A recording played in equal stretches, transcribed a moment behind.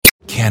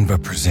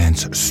Canva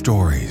presents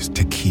stories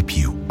to keep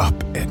you up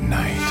at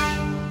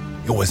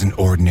night. It was an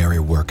ordinary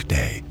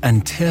workday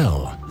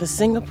until... The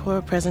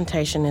Singapore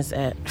presentation is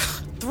at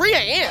 3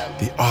 a.m.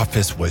 The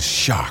office was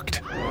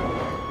shocked.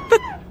 But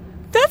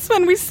that's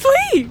when we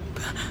sleep.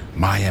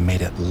 Maya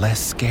made it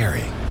less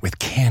scary with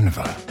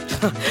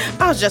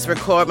Canva. I'll just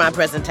record my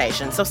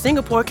presentation so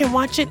Singapore can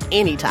watch it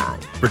anytime.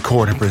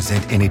 Record and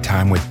present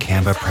anytime with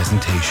Canva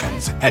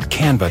presentations at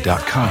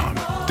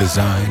canva.com.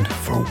 Designed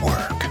for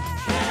work.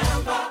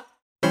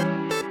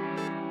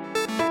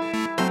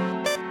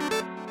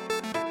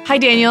 Hi,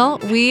 Daniel.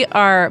 We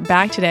are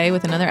back today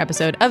with another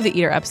episode of the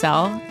Eater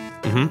Upsell.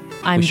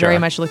 I'm very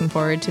much looking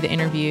forward to the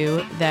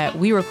interview that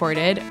we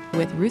recorded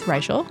with Ruth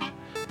Reichel,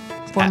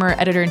 former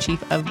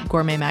editor-in-chief of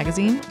Gourmet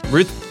magazine.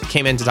 Ruth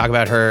came in to talk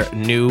about her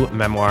new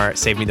memoir,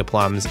 Save Me the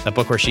Plums, a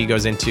book where she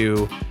goes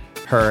into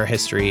her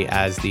history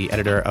as the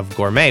editor of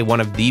Gourmet,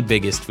 one of the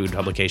biggest food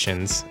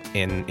publications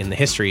in the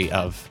history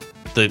of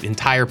the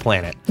entire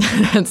planet.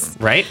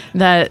 Right?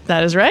 That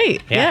is right.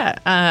 Yeah.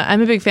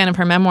 I'm a big fan of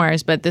her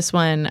memoirs, but this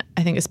one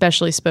I think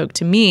especially spoke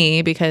to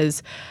me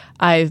because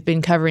I've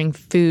been covering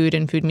food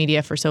and food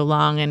media for so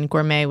long, and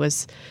Gourmet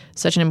was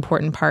such an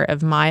important part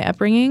of my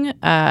upbringing.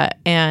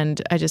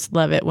 And I just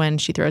love it when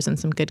she throws in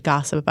some good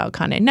gossip about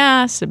Condé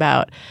Nast,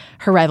 about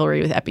her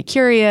rivalry with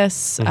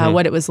Epicurious,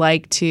 what it was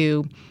like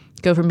to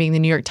go from being the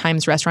New York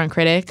Times restaurant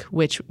critic,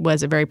 which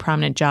was a very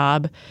prominent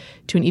job,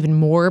 to an even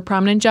more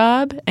prominent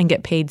job and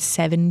get paid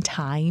 7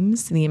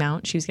 times the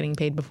amount she was getting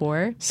paid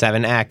before.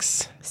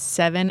 7X.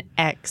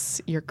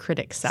 7X your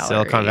critic salary.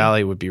 Silicon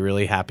Valley would be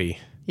really happy.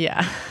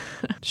 Yeah.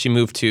 She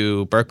moved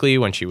to Berkeley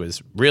when she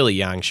was really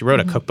young. She wrote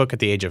a cookbook at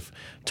the age of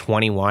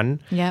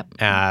 21. Yep.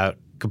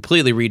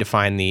 Completely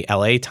redefined the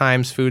LA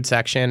Times food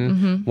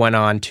section. Went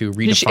on to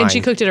redefine. And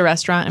she cooked at a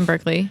restaurant in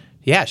Berkeley.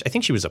 Yeah, I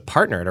think she was a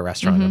partner at a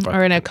restaurant in Berkeley.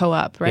 Or in a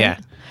co-op, right? Yeah,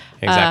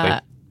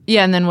 exactly.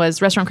 Yeah, and then was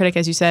restaurant critic,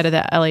 as you said, at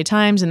the LA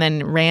Times, and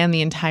then ran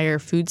the entire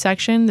food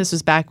section. This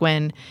was back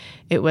when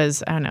it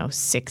was,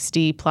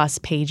 60 plus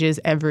pages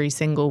every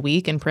single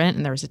week in print,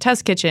 and there was a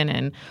test kitchen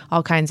and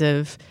all kinds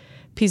of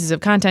pieces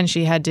of content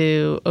she had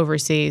to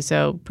oversee.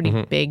 So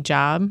pretty big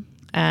job.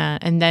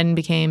 And then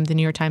became the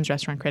New York Times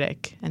restaurant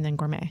critic, and then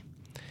Gourmet.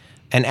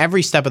 And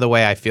every step of the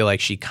way, I feel like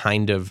she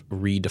kind of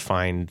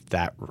redefined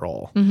that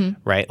role,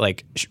 right?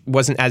 Like, she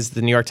wasn't, as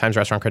the New York Times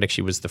restaurant critic,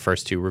 she was the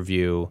first to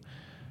review.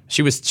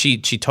 She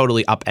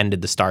totally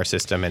upended the star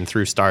system and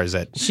threw stars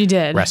at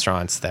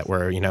restaurants that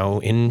were,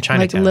 in Chinatown.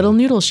 Like little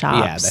noodle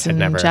shops that had and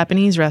never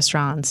Japanese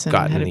restaurants. And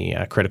gotten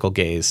the critical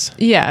gaze.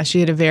 Yeah, she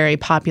had a very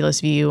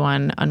populist view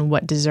on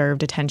what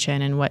deserved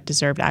attention and what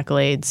deserved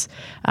accolades.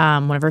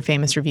 One of her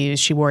famous reviews,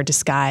 she wore a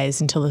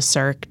disguise until the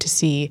Cirque to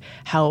see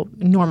how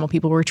normal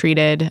people were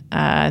treated.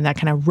 And that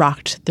kind of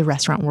rocked the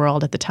restaurant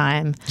world at the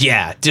time.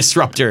 Yeah,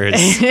 disruptors.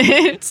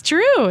 It's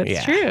true.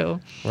 It's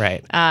true.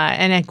 Right.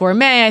 And at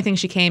Gourmet, I think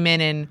she came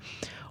in and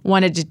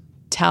wanted to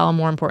tell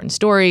more important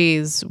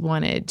stories,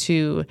 I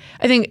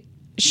think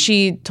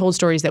she told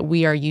stories that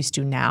we are used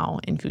to now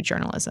in food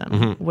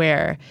journalism,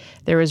 where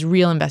there was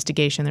real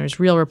investigation, there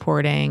was real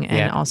reporting,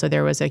 and also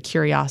there was a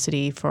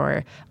curiosity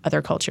for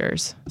other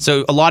cultures.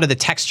 So a lot of the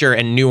texture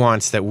and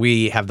nuance that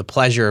we have the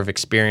pleasure of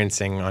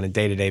experiencing on a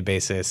day-to-day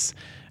basis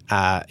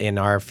in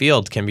our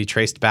field can be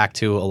traced back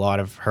to a lot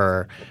of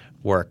her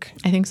work.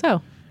 I think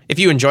so. If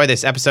you enjoy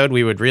this episode,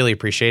 we would really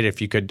appreciate it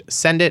if you could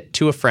send it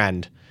to a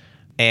friend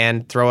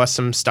and throw us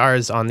some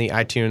stars on the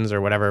iTunes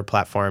or whatever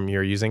platform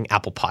you're using,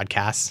 Apple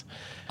Podcasts.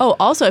 Oh,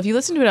 also, if you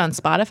listen to it on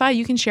Spotify,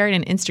 you can share it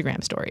in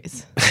Instagram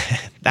stories.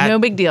 No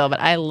big deal, but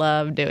I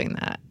love doing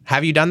that.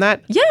 Have you done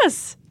that?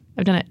 Yes.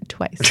 I've done it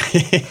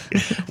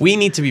twice. We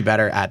need to be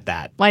better at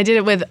that. Well, I did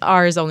it with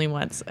ours only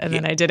once, and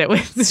then I did it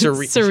with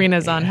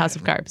Serena's on House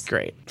of Carbs.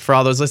 Great. For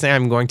all those listening,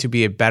 I'm going to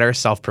be a better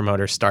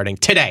self-promoter starting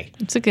today.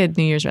 It's a good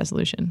New Year's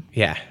resolution.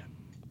 Yeah.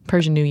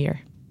 Persian New Year.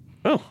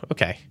 Oh,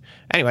 okay.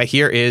 Anyway,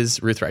 here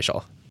is Ruth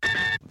Reichel.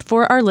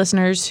 For our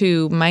listeners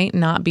who might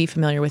not be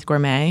familiar with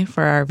Gourmet,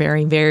 for our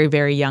very, very,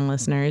 very young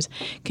listeners,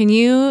 can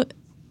you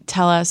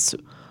tell us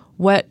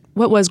what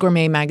was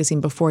Gourmet magazine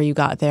before you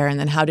got there, and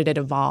then how did it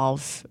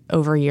evolve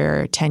over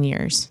your 10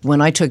 years? When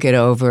I took it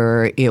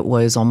over, it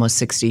was almost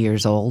 60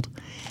 years old,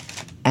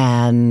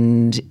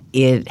 and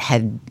it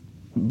had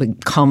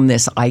become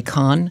this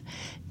icon.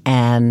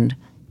 And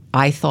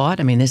I thought,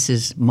 this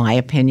is my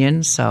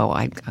opinion, so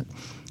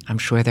I'm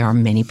sure there are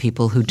many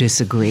people who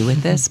disagree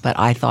with this, but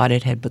I thought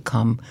it had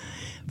become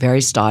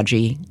very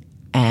stodgy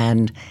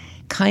and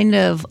kind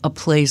of a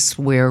place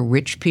where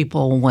rich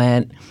people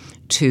went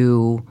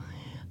to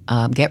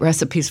get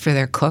recipes for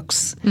their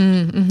cooks.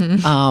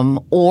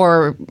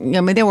 Or,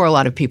 there were a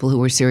lot of people who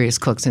were serious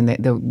cooks, and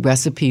the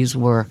recipes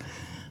were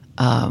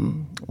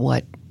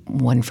what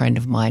one friend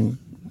of mine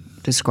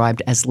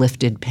described as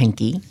lifted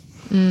pinky.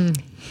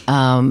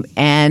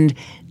 And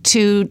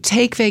to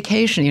take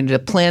vacation, to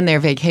plan their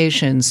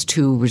vacations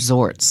to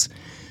resorts.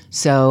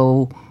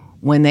 So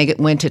when they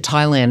went to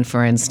Thailand,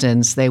 for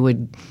instance,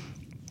 the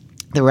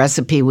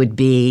recipe would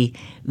be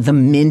the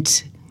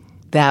mint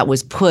that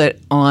was put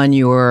on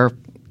your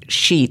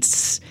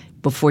sheets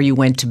before you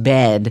went to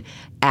bed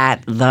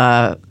at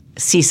the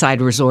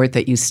seaside resort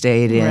that you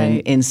stayed in,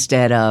 Right.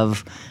 instead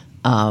of,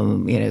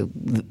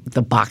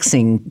 the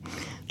boxing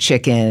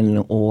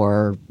chicken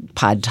or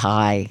pad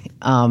thai.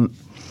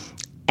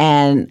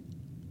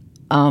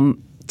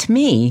 To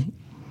me,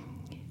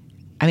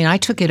 I mean, I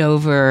took it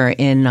over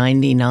in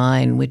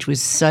 '99, which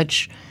was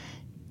such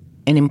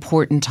an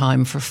important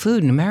time for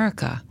food in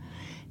America.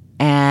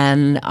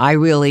 And I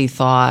really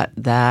thought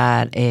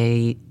that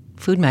a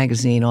food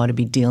magazine ought to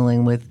be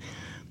dealing with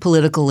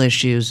political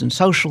issues and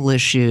social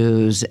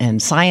issues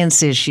and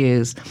science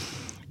issues,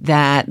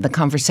 that the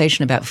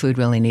conversation about food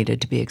really needed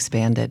to be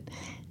expanded.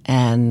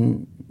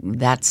 And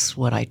that's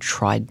what I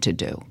tried to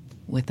do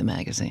with the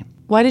magazine.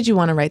 Why did you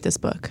want to write this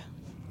book?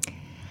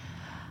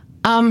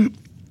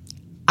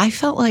 I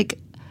felt like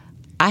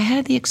I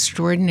had the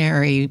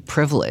extraordinary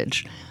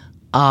privilege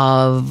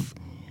of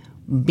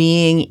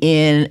being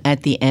in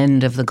at the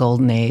end of the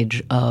golden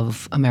age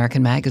of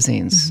American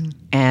magazines.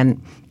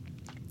 And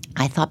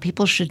I thought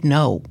people should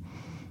know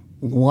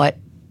what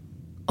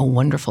a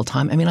wonderful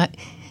time. I mean,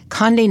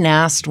 Condé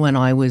Nast, when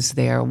I was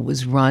there,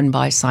 was run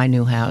by Cy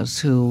Newhouse,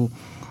 who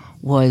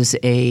was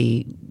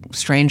a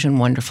strange and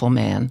wonderful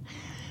man,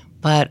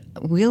 but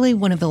really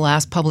one of the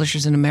last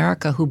publishers in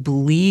America who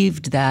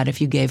believed that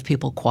if you gave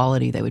people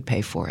quality, they would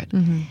pay for it.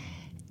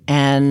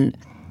 And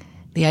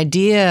the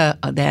idea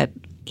that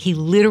he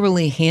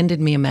literally handed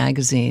me a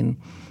magazine,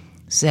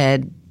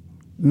 said,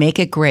 make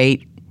it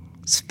great,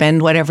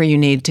 spend whatever you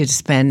need to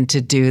spend to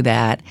do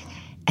that,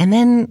 and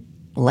then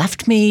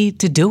left me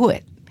to do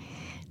it.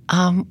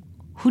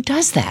 Who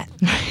does that?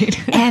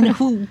 And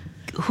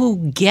who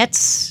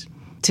gets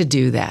to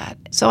do that?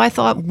 So I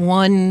thought,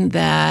 one,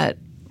 that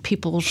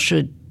people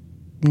should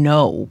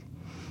know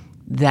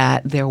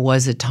that there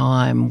was a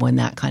time when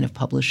that kind of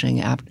publishing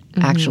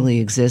actually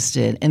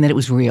existed and that it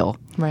was real.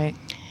 Right.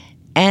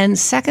 And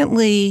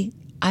secondly,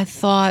 I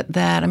thought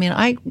that,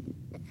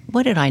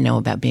 what did I know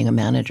about being a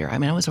manager? I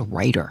mean, I was a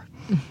writer,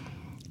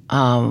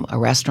 a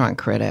restaurant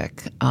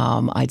critic.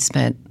 I'd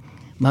spent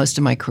most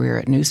of my career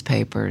at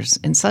newspapers,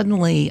 and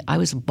suddenly I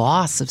was a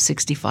boss of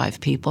 65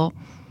 people.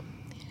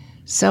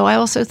 So I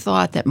also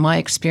thought that my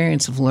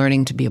experience of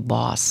learning to be a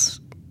boss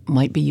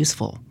might be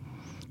useful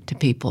to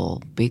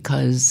people,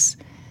 because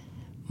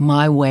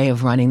my way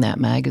of running that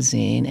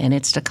magazine, and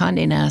it's to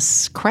Condé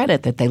Nast's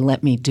credit that they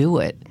let me do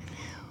it,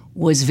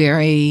 was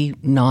very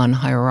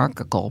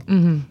non-hierarchical.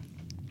 And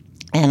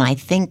I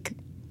think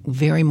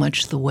very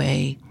much the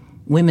way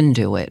women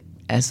do it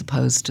as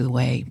opposed to the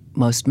way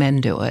most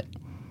men do it.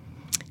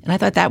 And I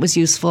thought that was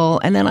useful.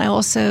 And then I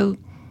also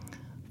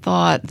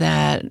thought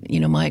that,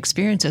 my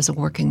experience as a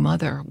working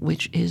mother,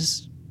 which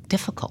is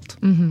difficult,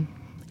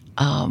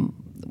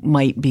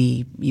 might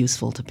be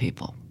useful to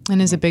people.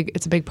 And it's a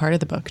big part of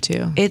the book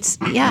too.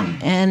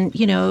 And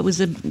it was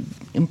an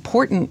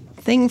important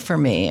thing for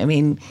me. I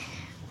mean,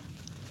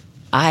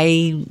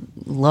 I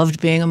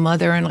loved being a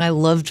mother and I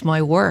loved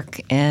my work,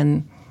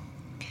 and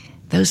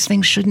those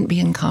things shouldn't be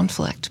in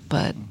conflict,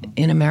 but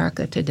in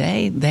America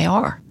today, they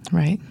are.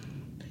 Right.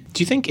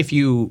 Do you think if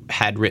you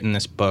had written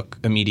this book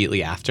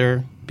immediately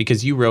after,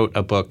 because you wrote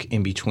a book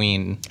in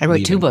between? I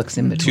wrote 2 books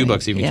in between. 2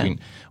 books in between.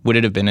 Yeah. Would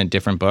it have been a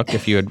different book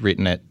if you had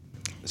written it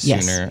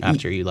sooner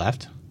after you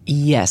left?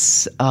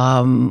 Yes.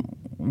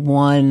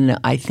 One,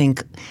 I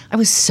think I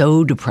was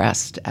so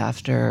depressed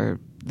after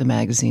the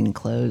magazine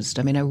closed.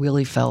 I mean, I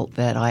really felt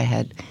that I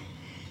had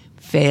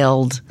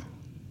failed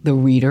the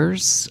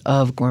readers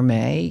of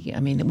Gourmet. I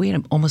mean, we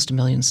had almost 1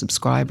 million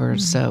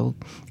subscribers, so,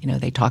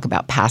 they talk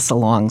about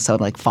pass-along, so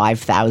like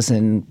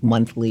 5,000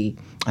 monthly,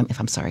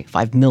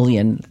 5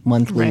 million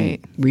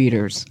monthly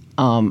readers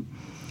who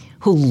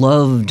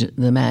loved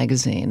the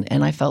magazine.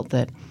 And I felt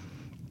that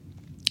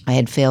I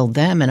had failed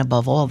them, and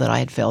above all, that I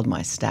had failed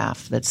my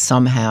staff, that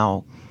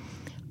somehow,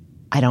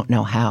 I don't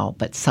know how,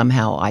 but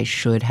somehow I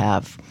should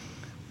have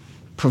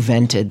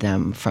prevented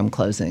them from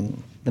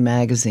closing the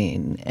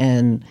magazine.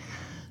 And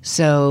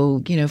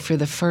so, for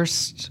the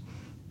first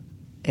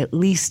at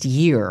least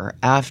year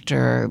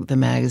after the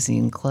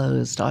magazine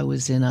closed, I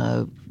was in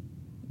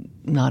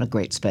not a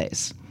great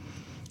space.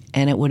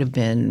 And it would have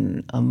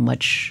been a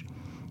much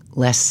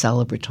less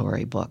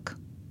celebratory book.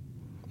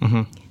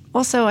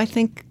 Also, I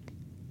think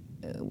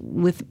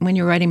when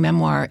you're writing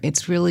memoir,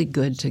 it's really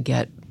good to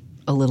get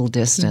a little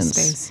distance.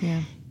 Space,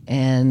 yeah.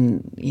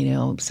 And,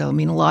 so, a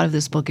lot of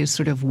this book is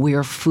sort of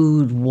where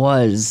food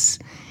was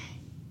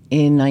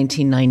in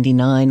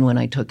 1999 when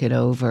I took it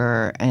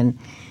over. And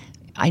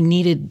I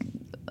needed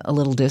a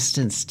little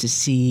distance to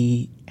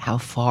see how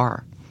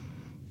far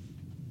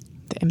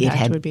the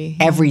impact would be.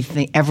 Yeah.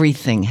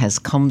 Everything has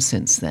come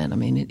since then. I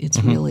mean, it's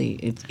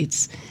really,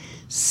 it's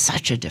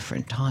such a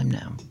different time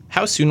now.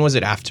 How soon was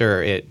it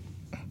after it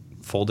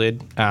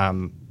folded?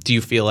 Do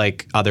you feel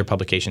like other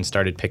publications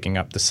started picking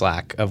up the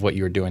slack of what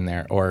you were doing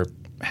there, or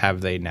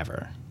have they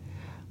never?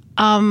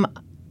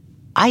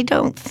 I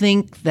don't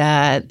think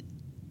that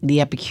the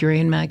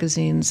Epicurean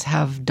magazines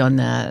have done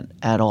that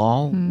at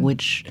all,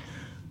 which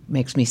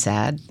makes me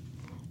sad.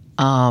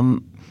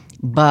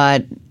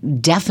 But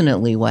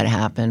definitely what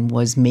happened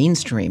was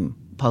mainstream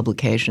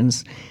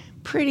publications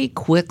pretty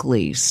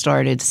quickly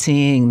started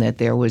seeing that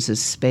there was a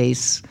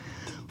space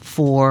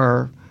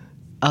for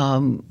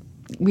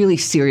really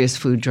serious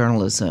food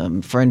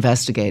journalism, for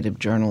investigative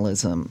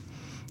journalism.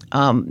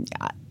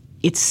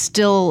 It's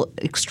still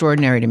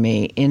extraordinary to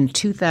me. In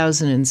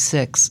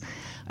 2006,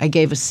 I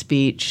gave a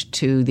speech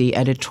to the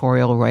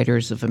Editorial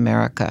Writers of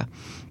America,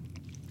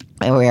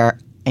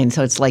 and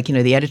so it's like,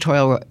 the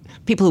editorial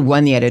people who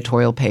run the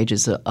editorial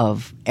pages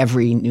of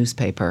every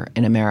newspaper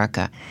in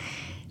America.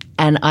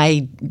 And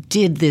I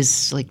did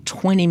this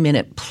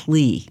 20-minute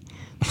plea.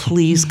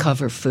 Please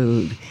cover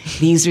food.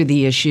 These are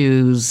the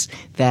issues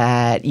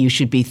that you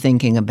should be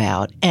thinking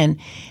about. And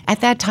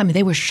at that time,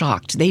 they were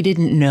shocked. They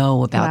didn't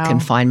know about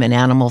confinement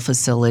animal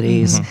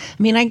facilities. I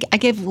mean, I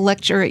gave a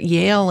lecture at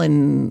Yale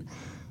in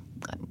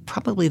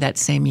probably that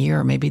same year,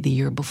 or maybe the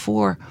year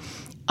before,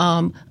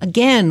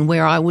 again,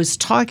 where I was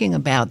talking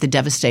about the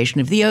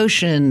devastation of the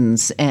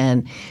oceans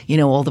and,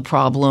 all the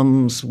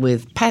problems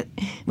with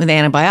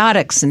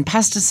antibiotics and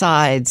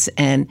pesticides,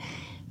 and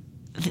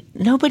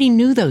nobody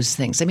knew those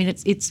things. I mean,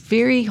 it's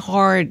very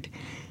hard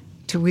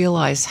to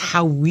realize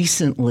how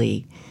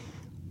recently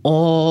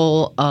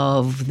all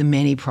of the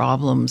many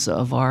problems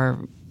of our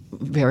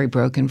very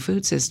broken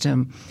food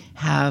system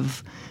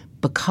have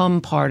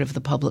become part of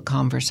the public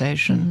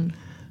conversation.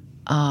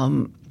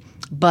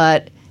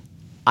 But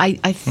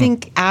I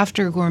think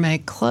after Gourmet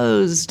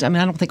closed, I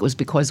mean, I don't think it was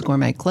because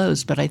Gourmet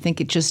closed, but I think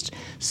it just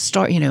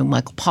started,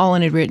 Michael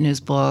Pollan had written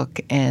his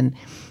book, and,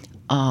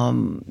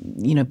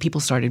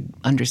 people started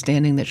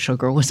understanding that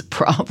sugar was a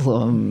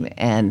problem.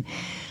 And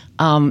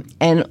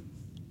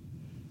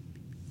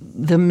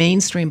the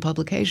mainstream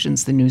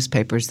publications, the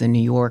newspapers, the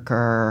New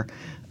Yorker,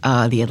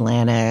 the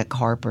Atlantic,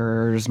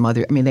 Harper's,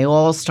 Mother, I mean, they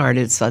all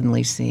started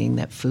suddenly seeing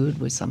that food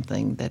was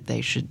something that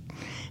they should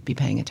be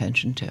paying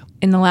attention to.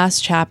 In the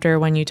last chapter,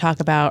 when you talk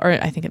about, or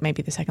I think it might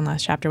be the second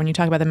last chapter, when you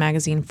talk about the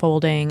magazine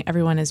folding,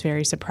 everyone is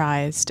very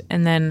surprised.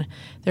 And then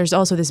there's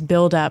also this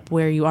buildup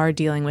where you are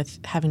dealing with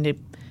having to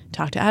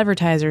talk to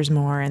advertisers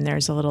more, and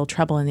there's a little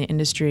trouble in the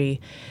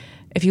industry.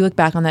 If you look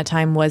back on that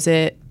time, was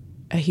it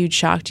a huge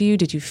shock to you?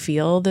 Did you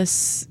feel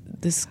this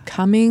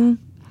coming?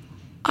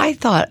 I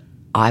thought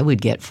I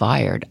would get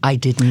fired. I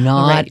did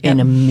not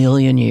in a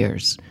million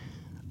years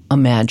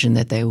imagine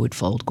that they would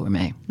fold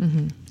Gourmet.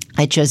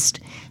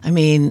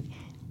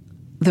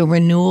 The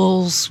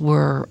renewals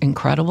were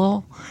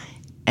incredible.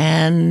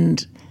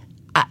 And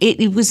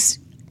it was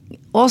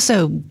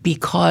also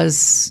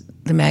because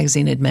the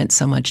magazine had meant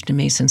so much to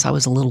me since I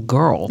was a little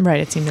girl. Right,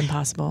 it seemed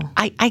impossible.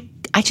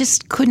 I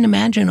just couldn't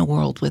imagine a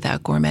world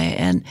without Gourmet.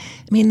 And,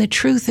 the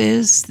truth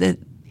is that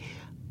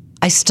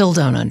I still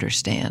don't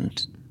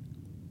understand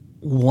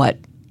what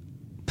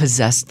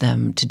possessed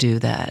them to do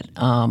that.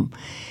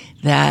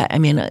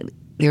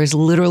 There's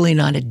literally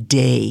not a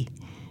day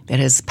that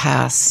has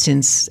passed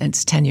since, and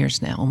it's 10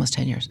 years now, almost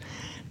 10 years,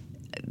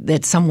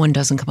 that someone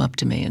doesn't come up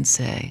to me and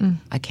say,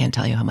 I can't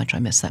tell you how much I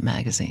miss that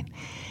magazine.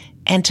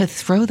 And to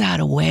throw that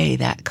away,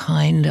 that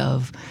kind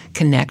of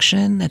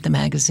connection that the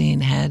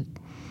magazine had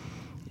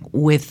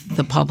with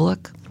the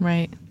public,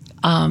 right?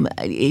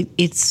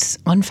 It's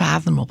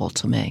unfathomable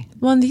to me.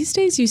 Well, and these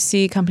days you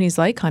see companies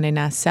like Condé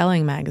Nast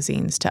selling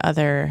magazines to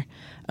other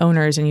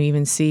owners, and you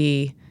even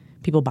see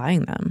people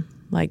buying them.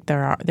 Like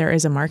there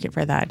is a market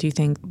for that. Do you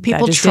think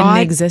people that just didn't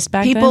exist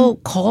back then? People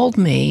called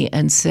me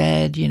and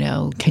said,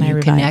 can you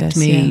connect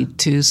me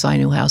to Cy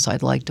Newhouse?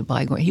 I'd like to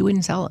buy Gourmet. He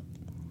wouldn't sell it.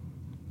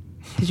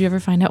 Did you ever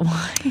find out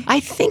why? I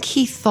think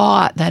he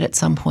thought that at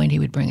some point he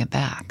would bring it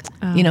back.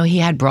 He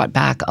had brought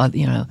back,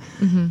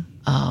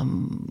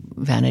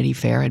 Vanity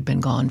Fair had been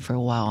gone for a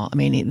while. I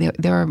mean,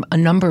 there are a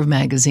number of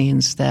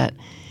magazines that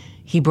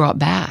he brought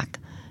back.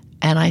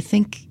 And I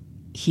think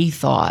he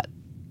thought,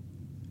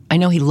 I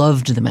know he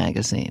loved the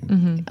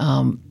magazine.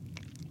 And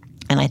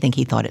I think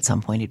he thought at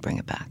some point he'd bring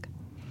it back.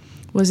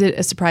 Was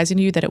it surprising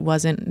to you that it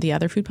wasn't the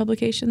other food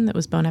publication that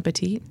was Bon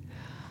Appetit?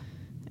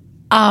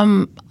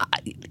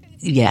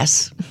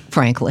 Yes,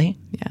 frankly.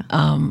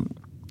 Yeah.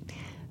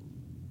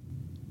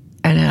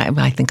 And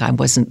I think I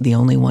wasn't the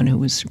only one who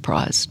was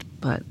surprised.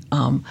 But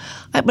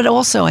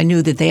also I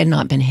knew that they had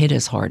not been hit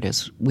as hard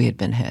as we had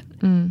been hit.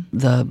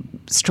 The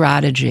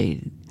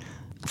strategy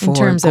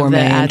for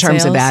Gourmet in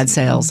terms of ad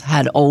sales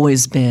had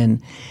always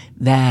been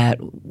that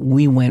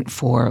we went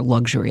for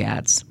luxury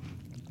ads.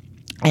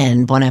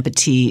 And Bon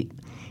Appetit,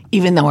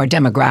 even though our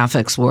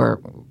demographics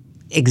were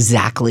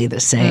exactly the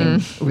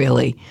same,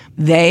 really,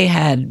 they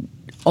had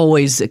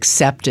always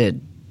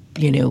accepted,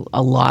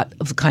 a lot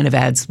of the kind of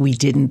ads we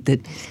didn't.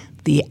 That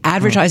the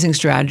advertising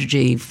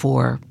strategy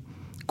for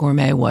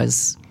Gourmet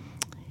was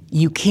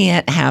you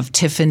can't have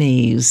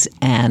Tiffany's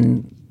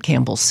and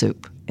Campbell's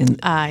soup.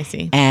 I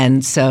see.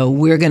 And so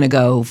we're going to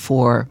go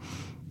for,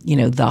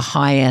 the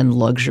high-end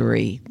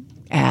luxury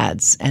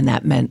ads, and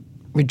that meant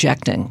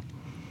rejecting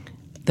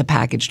the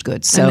packaged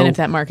goods. So, and then if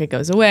that market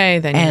goes away,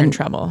 then you're in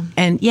trouble.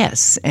 And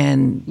yes,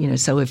 and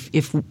so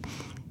if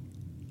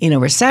in a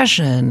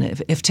recession,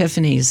 if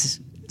Tiffany's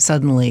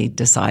suddenly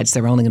decides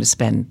they're only going to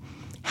spend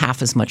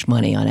half as much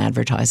money on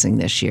advertising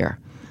this year.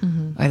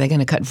 Are they going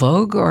to cut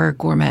Vogue or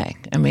Gourmet?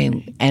 I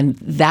mean, and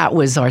that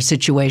was our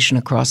situation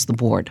across the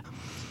board.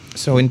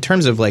 So in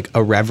terms of like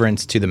a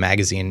reverence to the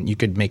magazine, you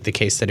could make the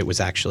case that it was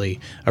actually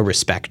a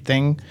respect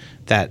thing,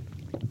 that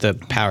the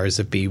powers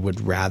that be would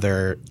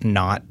rather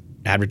not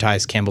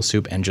advertise Campbell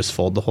Soup and just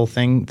fold the whole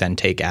thing than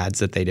take ads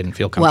that they didn't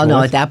feel comfortable Well,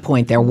 no, with. at that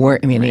point there were.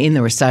 I mean, in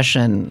the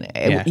recession,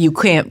 you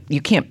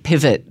can't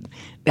pivot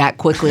that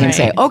quickly and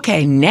say,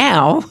 okay,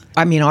 now.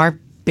 I mean, our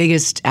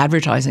biggest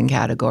advertising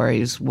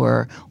categories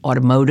were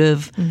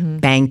automotive,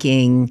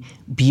 banking,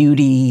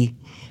 beauty,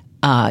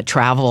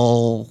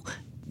 travel,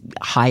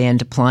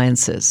 high-end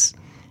appliances,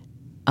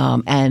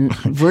 and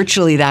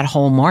virtually that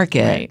whole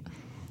market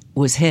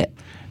was hit.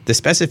 The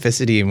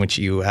specificity in which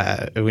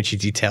you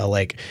detail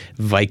like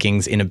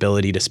Vikings'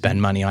 inability to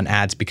spend money on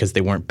ads because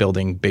they weren't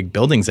building big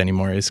buildings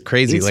anymore is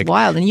crazy. It's like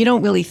wild, and you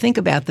don't really think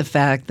about the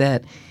fact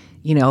that,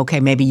 okay,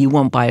 maybe you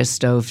won't buy a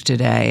stove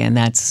today, and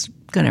that's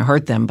going to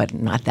hurt them, but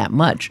not that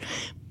much.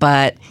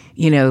 But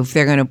if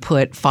they're going to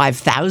put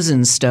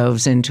 5,000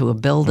 stoves into a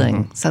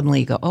building, suddenly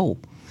you go, oh,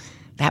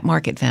 that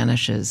market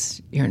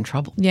vanishes, you're in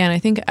trouble. Yeah, and I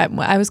think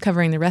I was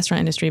covering the restaurant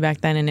industry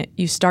back then, and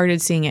you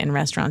started seeing it in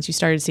restaurants. You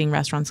started seeing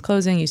restaurants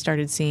closing. You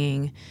started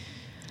seeing,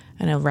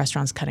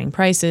 restaurants cutting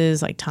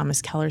prices. Like Thomas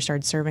Keller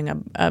started serving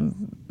a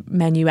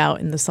menu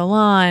out in the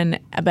salon.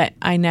 But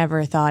I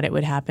never thought it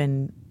would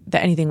happen,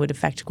 that anything would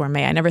affect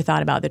Gourmet. I never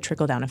thought about the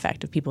trickle-down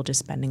effect of people just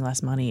spending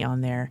less money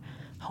on their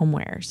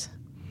homewares.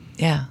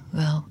 Yeah,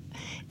 well,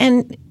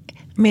 and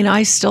I mean,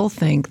 I still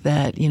think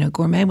that,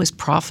 Gourmet was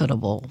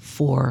profitable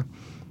for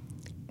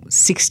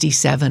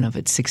 67 of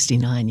its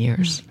 69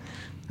 years.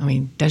 I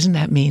mean, doesn't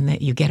that mean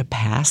that you get a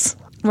pass?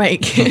 Right.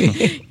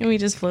 Can we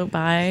just float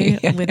by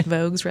with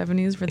Vogue's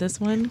revenues for this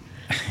one?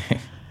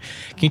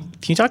 Can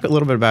you talk a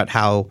little bit about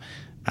how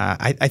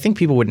I think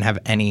people wouldn't have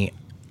any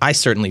 – I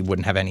certainly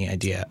wouldn't have any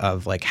idea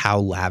of like how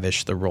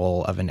lavish the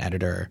role of an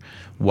editor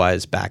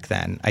was back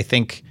then. I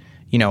think,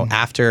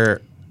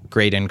 after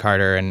Graydon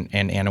Carter and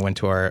Anna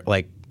Wintour,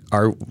 like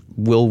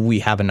will we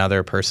have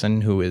another person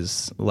who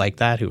is like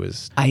that, who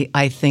is –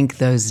 I think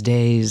those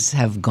days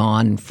have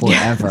gone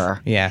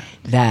forever. Yeah.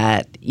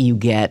 That you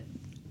get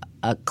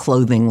a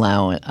clothing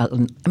allowance.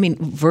 I mean,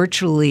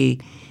 virtually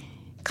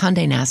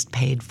Condé Nast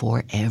paid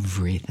for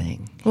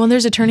everything. Well,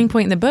 there's a turning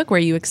point in the book where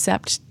you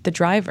accept the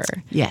driver.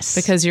 Yes.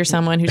 Because you're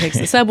someone who takes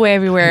the subway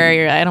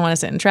everywhere. I don't want to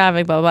sit in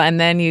traffic, blah, blah, blah. And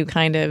then you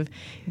kind of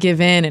give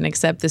in and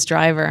accept this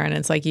driver. And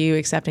it's like you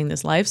accepting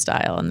this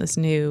lifestyle and this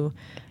new,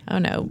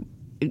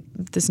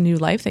 this new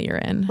life that you're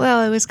in.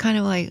 Well, it was kind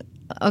of like,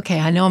 okay,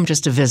 I know I'm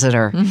just a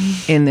visitor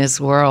in this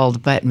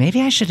world, but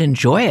maybe I should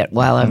enjoy it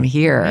while I'm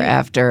here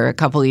after a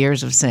couple of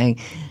years of saying,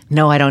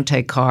 no, I don't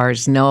take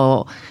cars.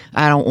 No,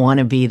 I don't want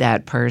to be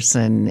that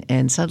person.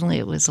 And suddenly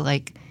it was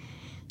like,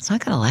 it's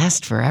not going to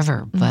last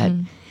forever. But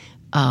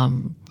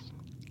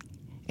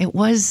it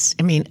was,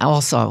 I mean,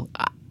 also,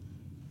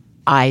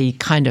 I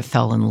kind of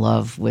fell in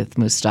love with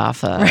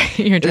Mustafa.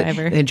 Your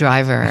driver. The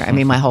driver. I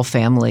mean, my whole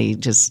family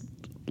just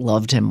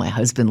loved him. My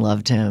husband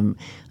loved him.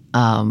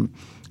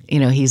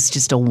 He's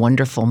just a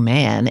wonderful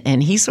man.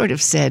 And he sort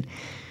of said,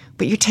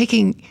 but you're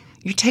taking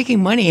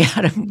money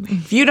out of –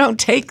 if you don't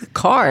take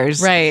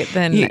cars. Right,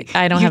 then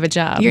I don't have a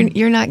job.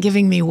 You're not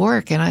giving me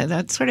work. And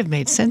that sort of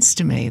made sense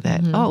to me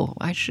that,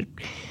 I should –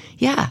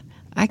 yeah,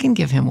 I can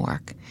give him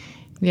work.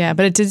 Yeah,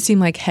 but it did seem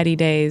like heady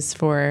days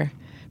for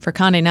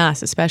Condé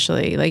Nast,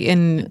 especially. Like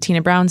in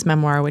Tina Brown's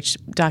memoir, which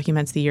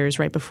documents the years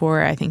right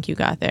before I think you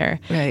got there.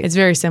 Right. It's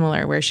very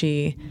similar, where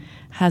she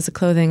has a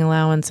clothing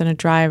allowance and a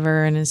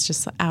driver and is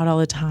just out all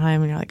the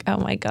time. And you're like, oh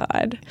my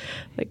God,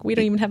 like we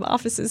don't even have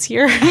offices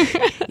here.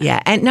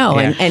 Yeah, and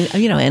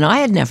and I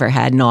had never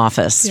had an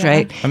office,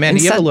 right?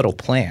 Amanda, you have a little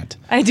plant.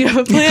 I do have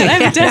a plant. I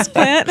have a desk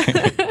plant.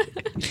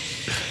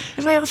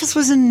 And my office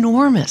was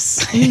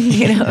enormous.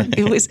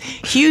 It was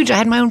huge. I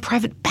had my own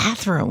private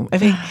bathroom. I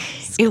mean,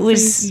 it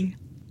was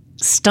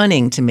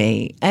stunning to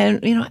me.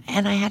 And,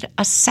 and I had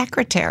a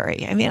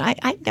secretary. I mean,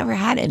 I'd never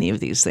had any of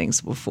these things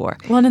before.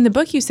 Well, and in the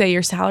book you say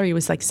your salary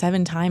was like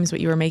 7 times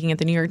what you were making at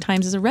the New York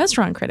Times as a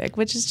restaurant critic,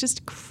 which is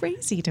just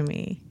crazy to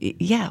me.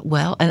 Yeah,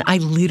 well, and I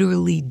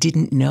literally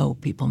didn't know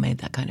people made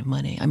that kind of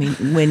money. I mean,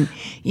 when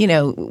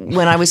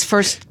I was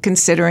first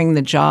considering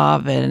the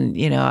job and,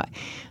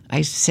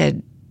 I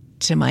said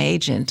to my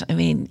agent, I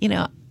mean,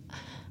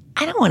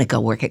 I don't want to go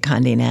work at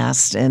Condé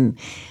Nast. And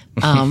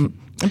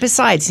and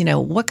besides,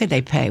 what could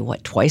they pay?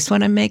 What, twice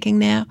what I'm making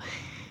now?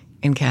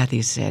 And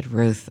Kathy said,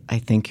 Ruth, I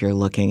think you're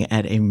looking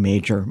at a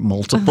major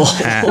multiple.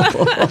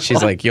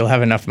 She's like, you'll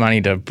have enough money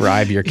to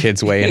bribe your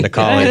kids' way into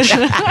college.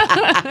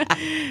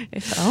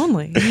 If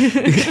only.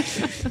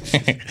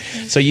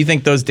 So you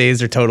think those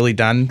days are totally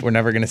done? We're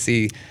never going to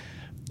see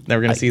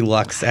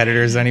Lux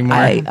editors anymore?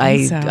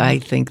 I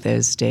think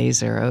those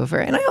days are over.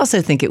 And I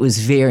also think it was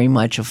very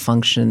much a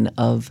function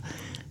of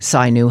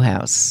Cy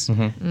Newhouse,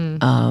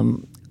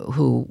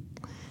 who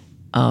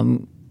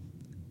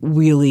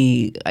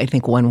really, I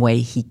think one way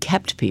he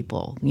kept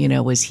people,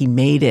 was he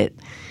made it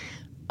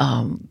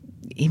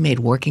he made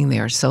working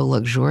there so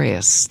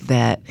luxurious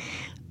that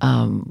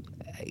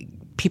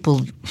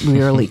people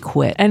rarely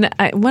quit. And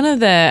one of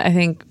the, I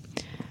think,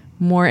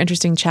 more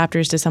interesting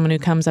chapters to someone who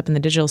comes up in the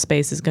digital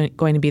space is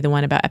going to be the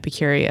one about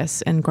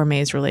Epicurious and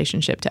Gourmet's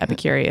relationship to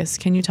Epicurious.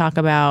 Can you talk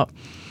about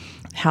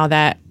how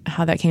that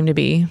came to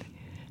be?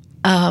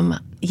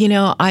 You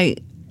know,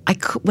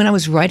 when I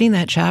was writing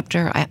that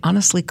chapter, I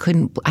honestly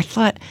couldn't. I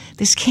thought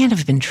this can't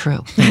have been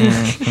true,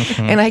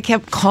 and I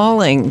kept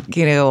calling,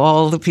 you know,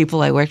 all the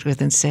people I worked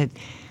with and said,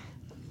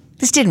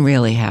 "This didn't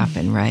really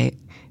happen, right?"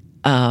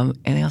 And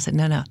they all said,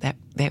 "No, that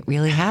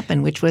really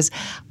happened." Which was,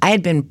 I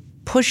had been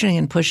pushing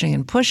and pushing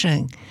and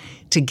pushing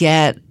to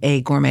get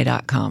a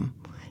gourmet.com,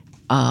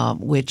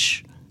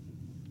 which,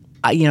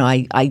 you know,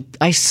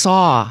 I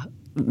saw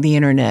the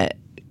internet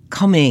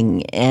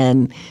coming,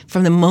 and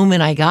from the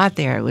moment I got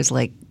there, it was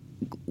like,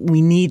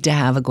 we need to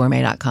have a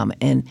gourmet.com.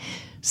 And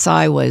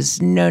Cy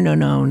was,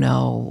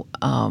 no.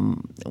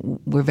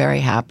 We're very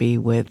happy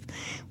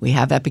we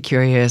have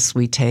Epicurious.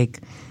 We take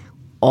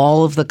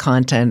all of the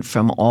content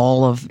from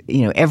all of,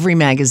 you know, every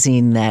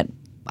magazine that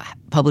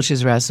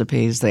publishes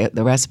recipes. The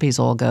recipes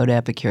all go to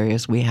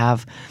Epicurious. We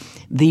have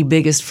the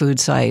biggest food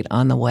site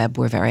on the web.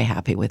 We're very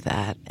happy with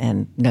that.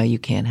 And no, you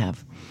can't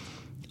have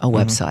a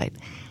website.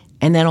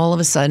 And then all of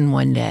a sudden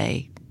one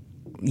day,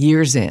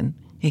 years in,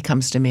 he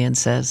comes to me and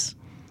says,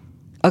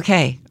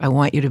 okay, I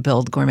want you to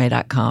build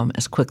gourmet.com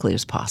as quickly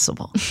as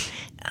possible.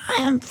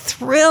 I'm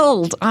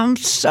thrilled. I'm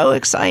so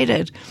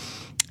excited.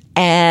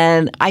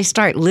 And I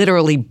start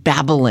literally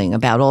babbling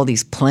about all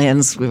these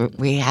plans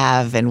we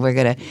have, and we're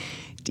going to,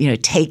 you know,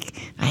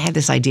 I had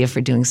this idea for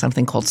doing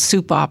something called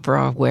Soup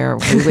Opera, where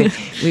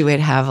we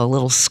would have a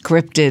little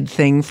scripted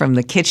thing from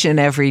the kitchen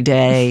every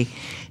day,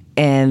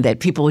 and that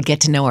people would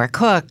get to know our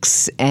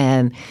cooks,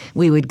 and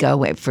we would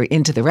go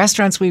into the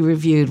restaurants we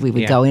reviewed. We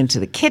would go into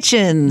the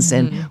kitchens,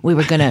 and we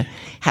were going to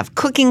have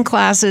cooking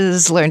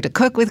classes, learn to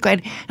cook with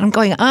Greg. And I'm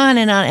going on,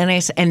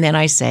 and then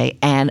I say,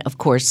 and of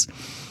course,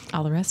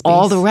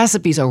 all the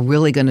recipes are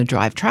really going to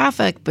drive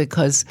traffic,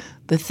 because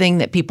the thing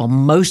that people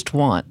most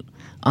want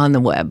on the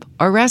web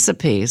are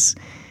recipes.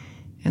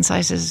 And so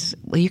I says,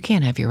 well, you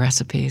can't have your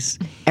recipes.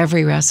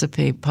 Every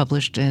recipe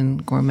published in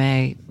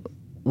Gourmet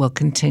will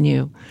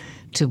continue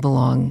to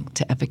belong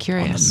to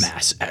Epicurious. I'm a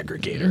mass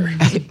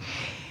aggregator.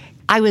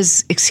 I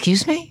was,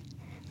 excuse me?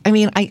 I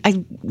mean,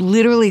 I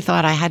literally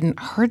thought I hadn't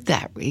heard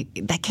that.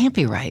 That can't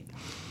be right.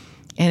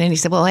 And then he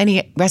said, well,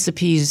 any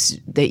recipes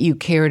that you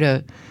care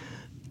to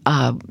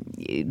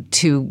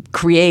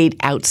create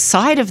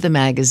outside of the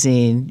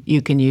magazine,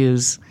 you can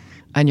use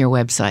on your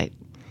website.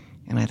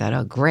 And I thought,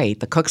 oh,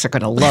 great. The cooks are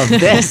going to love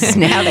this.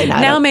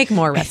 Now make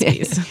more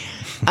recipes.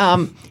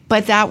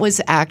 But that was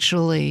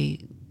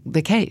actually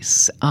the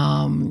case,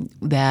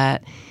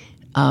 that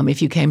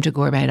if you came to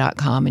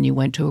gourmet.com and you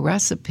went to a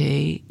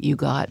recipe, you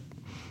got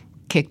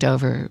kicked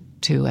over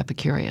to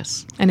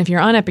Epicurious. And if you're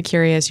on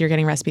Epicurious, you're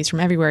getting recipes from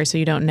everywhere, so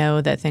you don't know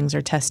that things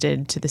are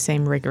tested to the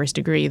same rigorous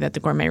degree that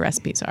the Gourmet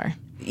recipes are.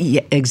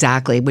 Yeah,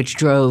 exactly, which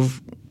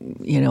drove,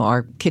 you know,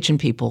 our kitchen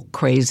people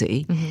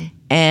crazy.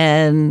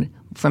 And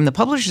from the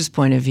publisher's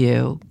point of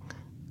view,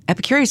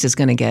 Epicurious is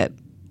going to get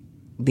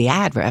the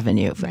ad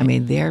revenue. Right. I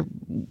mean,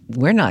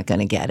 we're not going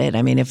to get it.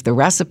 I mean, if the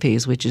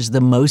recipes, which is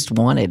the most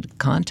wanted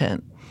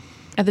content.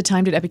 At the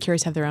time, did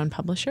Epicurious have their own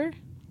publisher?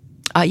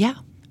 Yeah.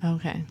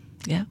 Okay.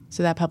 Yeah.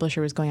 So that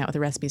publisher was going out with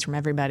the recipes from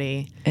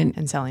everybody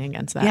and selling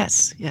against that.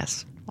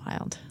 Yes.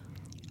 Wild.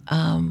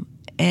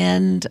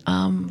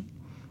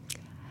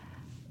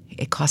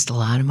 It cost a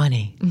lot of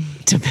money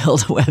to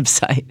build a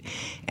website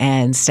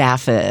and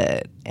staff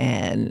it,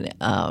 and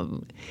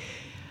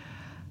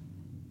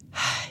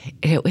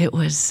it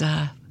was.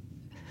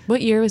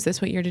 What year was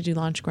this? What year did you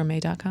launch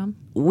gourmet.com?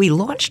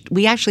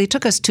 It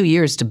took us 2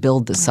 years to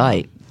build the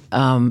site.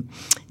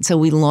 So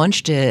we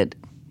launched it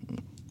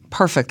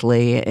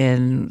perfectly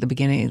in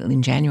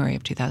January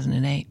of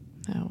 2008.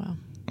 Oh, wow.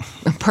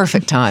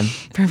 Perfect time.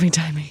 Perfect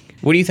timing.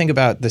 What do you think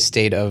about the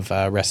state of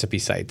recipe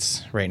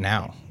sites right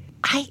now?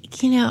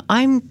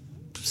 I'm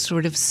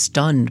sort of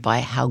stunned by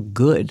how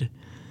good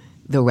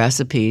the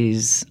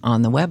recipes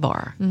on the web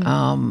are.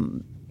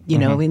 In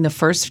the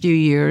first few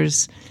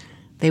years,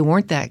 they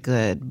weren't that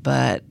good,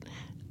 but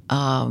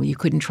you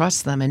couldn't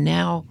trust them. And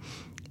now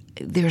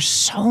there's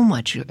so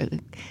much.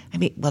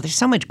 There's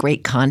so much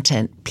great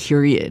content,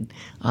 period,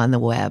 on the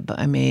web.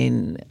 I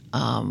mean,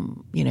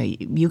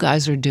 you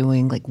guys are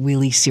doing like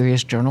really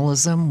serious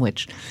journalism,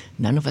 which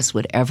none of us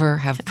would ever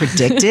have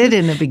predicted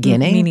in the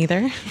beginning. Me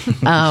neither.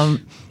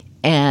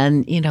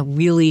 And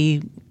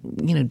really,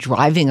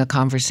 driving a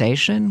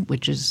conversation,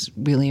 which is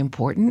really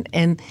important.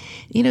 And,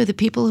 the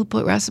people who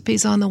put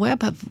recipes on the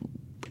web have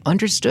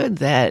understood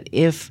that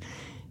if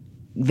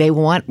they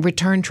want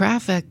return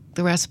traffic,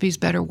 the recipes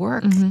better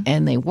work.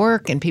 And they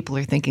work, and people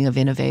are thinking of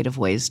innovative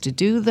ways to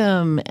do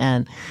them.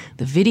 And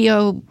the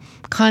video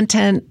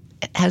content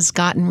has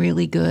gotten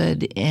really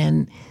good.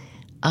 And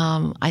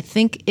I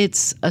think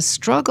it's a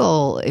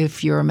struggle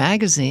if you're a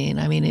magazine.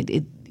 I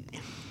mean,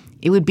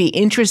 it would be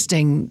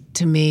interesting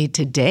to me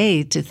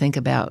today to think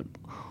about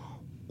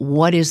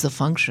what is the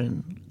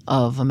function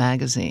of a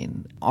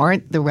magazine?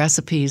 Aren't the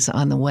recipes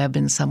on the web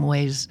in some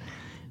ways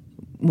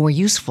more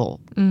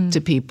useful to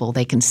people?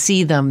 They can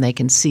see them, they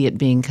can see it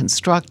being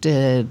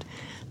constructed.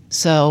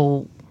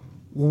 So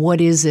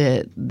what is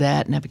it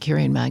that an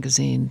Epicurean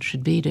magazine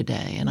should be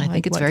today? And I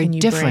think it's very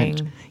different.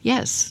 Bring?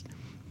 Yes.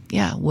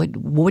 Yeah.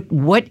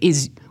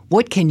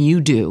 What can you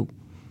do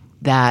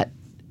that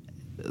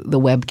the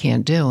web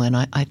can't do? And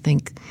I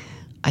think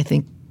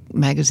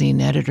magazine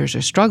editors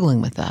are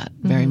struggling with that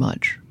very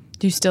much.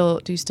 Do you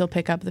still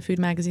pick up the food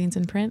magazines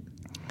in print?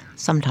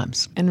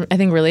 Sometimes. And I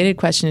think related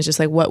question is just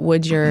like, what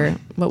would your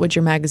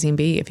magazine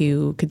be if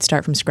you could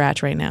start from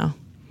scratch right now?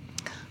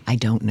 I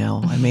don't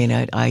know. I mean,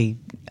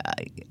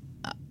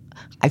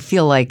 I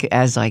feel like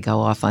as I go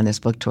off on this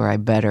book tour, I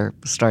better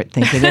start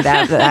thinking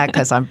about that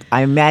because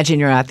I imagine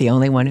you're not the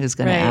only one who's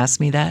going to ask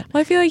me that. Well,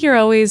 I feel like you're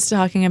always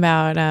talking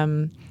about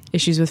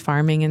issues with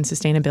farming and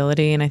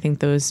sustainability, and I think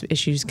those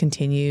issues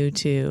continue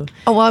to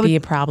be a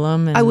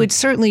problem. And I would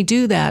certainly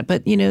do that,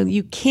 but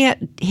you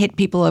can't hit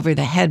people over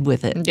the head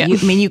with it. Yeah.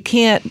 You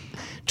can't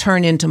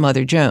turn into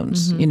Mother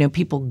Jones.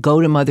 People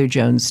go to Mother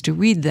Jones to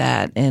read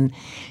that, and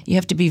you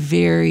have to be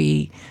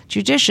very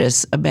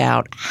judicious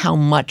about how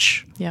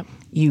much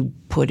you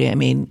put in. I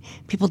mean,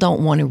 people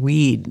don't want to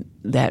read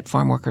that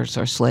farm workers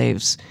are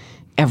slaves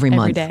every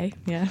month. Every day,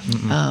 yeah.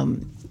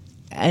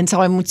 And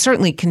so I would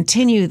certainly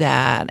continue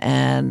that.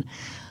 And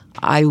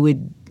I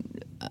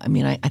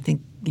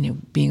think,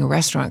 being a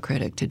restaurant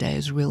critic today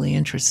is really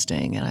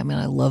interesting. And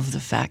I love the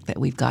fact that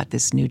we've got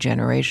this new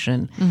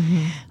generation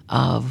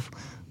of,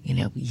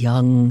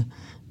 young,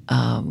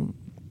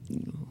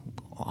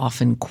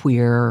 often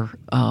queer,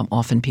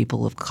 often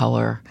people of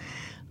color,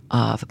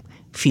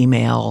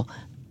 female.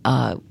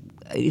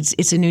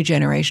 It's a new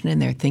generation,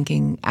 and they're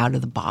thinking out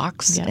of the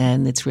box,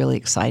 and it's really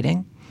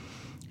exciting.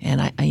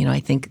 And I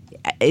think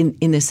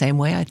in the same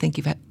way, I think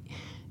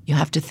you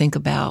have to think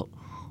about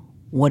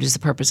what is the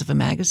purpose of a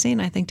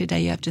magazine. I think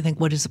today you have to think,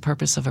 what is the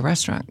purpose of a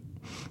restaurant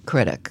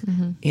critic?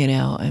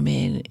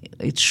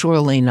 It's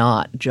surely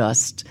not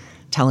just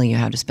telling you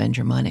how to spend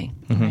your money.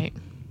 Right.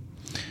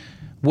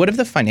 What if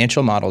the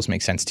financial models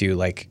make sense to you?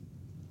 Like,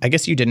 I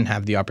guess you didn't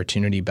have the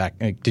opportunity back.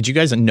 Did you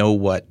guys know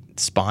what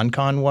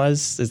SponCon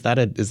was? Is that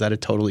a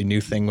totally new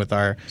thing with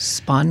our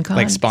SponCon?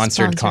 Like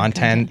sponsored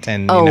content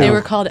and they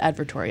were called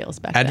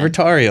advertorials back then.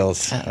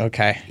 Advertorials.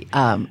 Okay.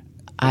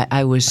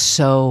 I was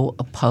so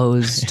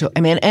opposed to.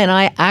 And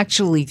I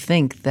actually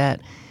think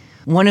that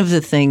one of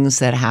the things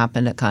that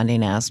happened at Condé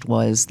Nast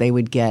was they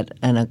would get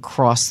an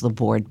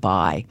across-the-board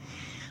buy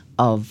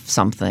of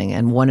something,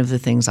 and one of the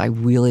things I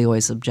really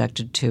always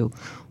objected to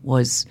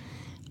was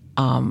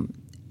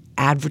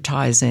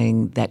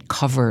advertising that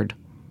covered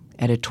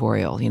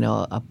editorial,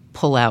 a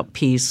pull-out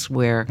piece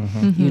where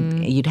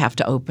you'd have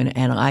to open it,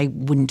 and I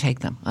wouldn't take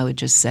them. I would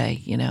just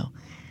say,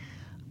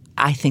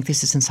 I think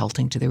this is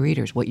insulting to the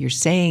readers. What you're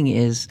saying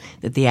is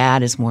that the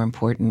ad is more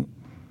important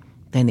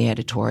than the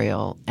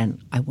editorial, and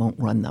I won't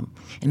run them.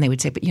 And they would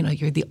say, but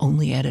you're the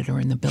only editor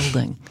in the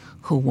building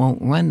who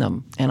won't run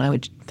them. And I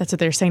would. That's what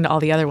they're saying to all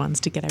the other ones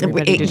to get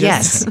everybody to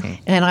yes.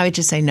 And I would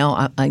just say,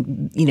 no,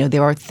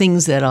 there are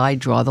things that I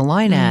draw the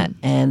line at,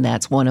 and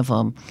that's one of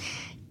them.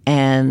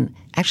 And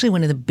actually,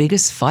 one of the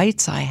biggest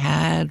fights I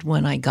had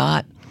when I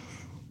got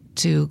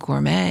to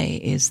Gourmet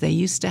is they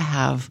used to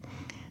have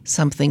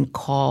something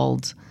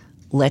called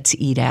Let's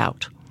Eat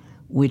Out,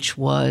 which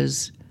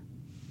was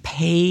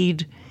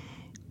paid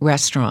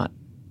restaurant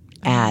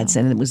ads,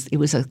 and it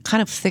was a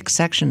kind of thick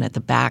section at the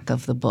back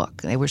of the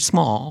book. They were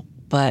small,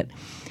 but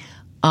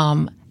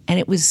and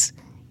it was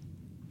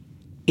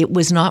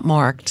not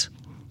marked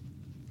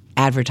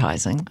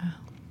advertising,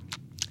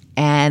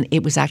 and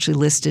it was actually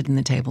listed in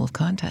the table of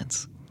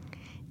contents.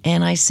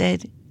 And I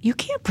said, you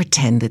can't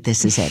pretend that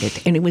this is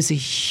edited. And it was a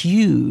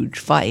huge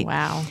fight.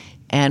 Wow.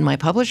 And my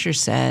publisher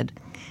said,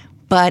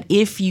 but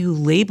if you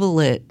label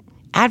it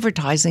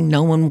advertising,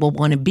 no one will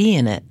want to be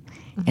in it.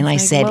 And I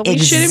said, well, we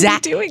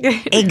shouldn't be doing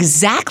it.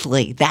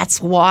 Exactly. That's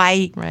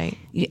why. Right.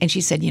 And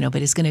she said,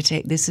 but it's going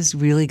to this is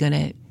really going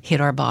to hit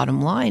our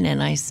bottom line.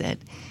 And I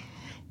said,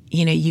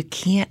 you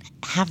can't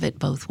have it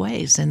both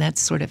ways. And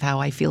that's sort of how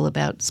I feel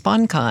about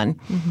SponCon.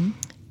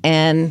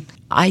 And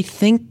I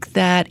think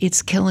that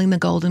it's killing the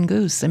golden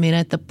goose.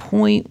 At the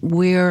point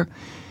where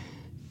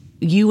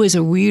you as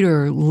a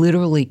reader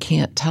literally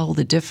can't tell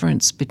the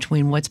difference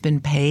between what's been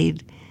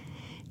paid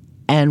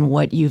and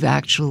what you've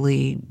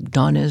actually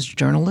done as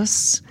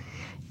journalists,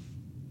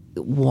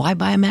 why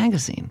buy a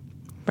magazine?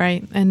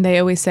 Right. And they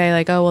always say,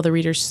 like, oh, well, the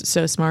reader's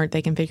so smart,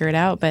 they can figure it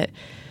out. But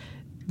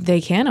they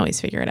can't always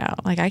figure it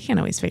out. Like, I can't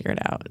always figure it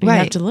out. You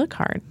have to look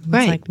hard. It's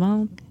like,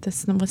 well,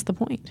 what's the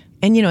point?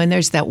 And, and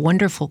there's that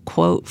wonderful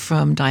quote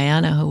from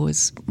Diana, who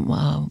was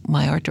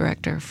my art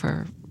director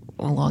for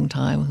a long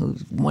time,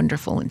 who's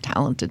wonderful and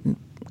talented and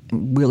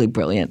really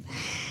brilliant.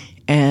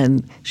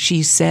 And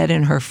she said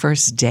in her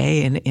first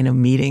day in a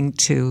meeting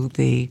to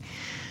the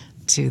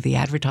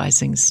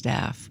advertising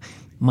staff,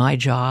 my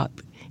job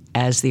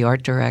as the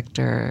art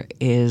director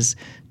is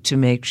to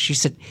make, she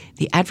said,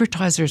 the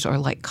advertisers are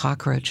like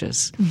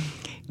cockroaches.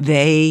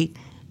 the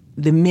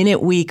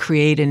minute we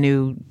create a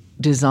new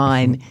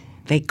design,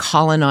 they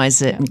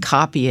colonize it and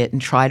copy it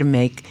and try to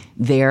make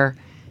their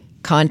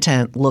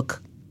content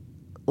look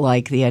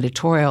like the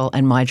editorial,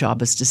 and my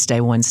job is to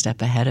stay one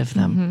step ahead of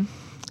them.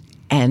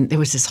 And there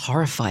was this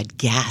horrified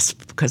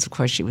gasp because, of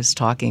course, she was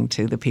talking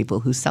to the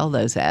people who sell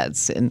those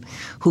ads and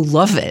who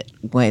love it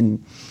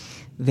when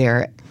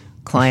their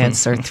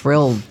clients are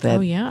thrilled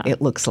that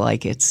it looks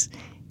like it's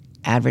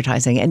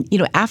advertising. And,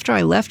 after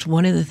I left,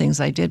 one of the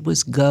things I did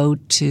was go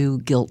to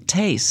Guilt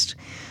Taste,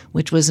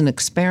 which was an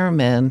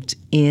experiment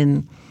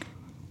in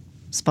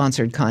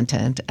sponsored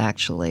content,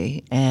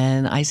 actually.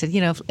 And I said,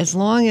 as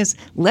long as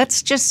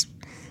let's just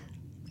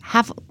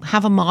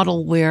have a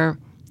model where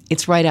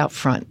it's right out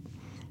front.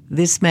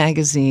 This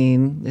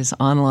magazine, this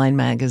online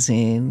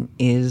magazine,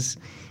 is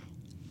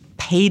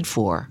paid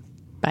for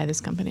by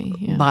this company.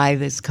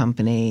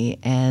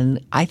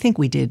 And I think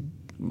we did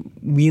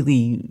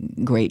really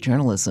great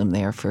journalism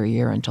there for a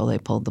year until they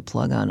pulled the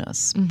plug on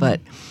us. But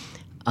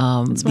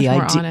it's much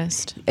more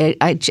honest.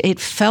 It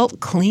felt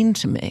clean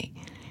to me.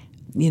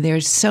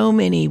 There's so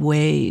many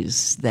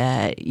ways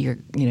that you're,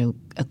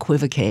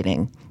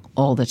 equivocating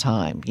all the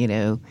time.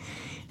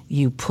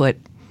 You put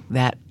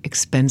that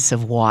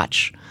expensive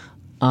watch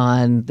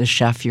on the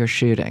chef you're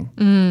shooting,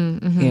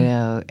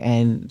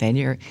 and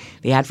then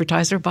the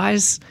advertiser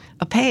buys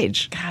a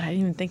page. God, I didn't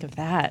even think of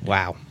that.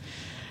 Wow.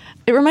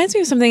 It reminds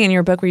me of something in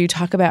your book where you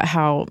talk about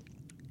how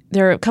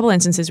there are a couple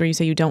instances where you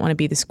say you don't want to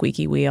be the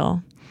squeaky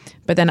wheel,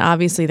 but then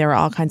obviously there were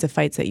all kinds of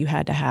fights that you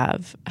had to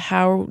have.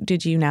 How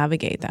did you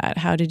navigate that?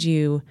 How did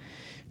you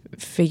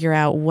figure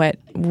out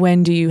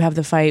when do you have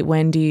the fight?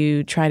 When do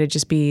you try to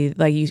just be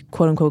like you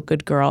quote unquote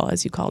good girl,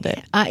 as you called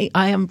it? I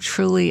am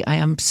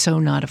so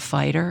not a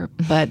fighter,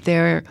 but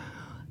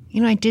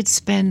I did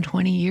spend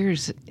 20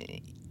 years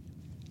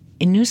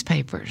in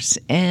newspapers,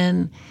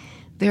 and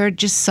there are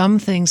just some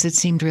things that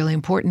seemed really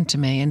important to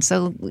me. And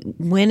so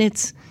when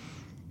it's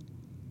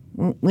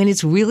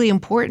really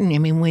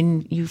important,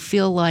 when you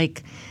feel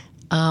like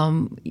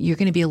you're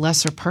going to be a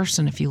lesser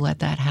person if you let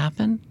that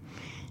happen,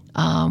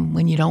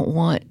 when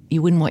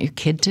you wouldn't want your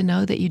kid to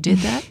know that you did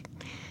that.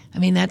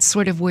 That's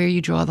sort of where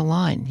you draw the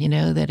line,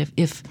 that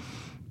if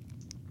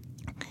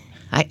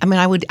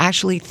I would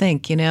actually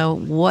think,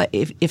 what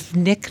if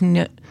Nick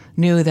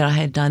knew that I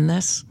had done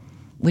this,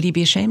 would he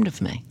be ashamed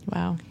of me?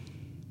 Wow.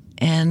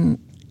 And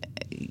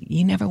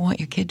you never want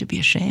your kid to be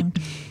ashamed.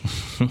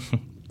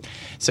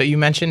 So you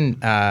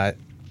mentioned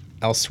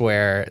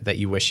elsewhere that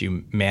you wish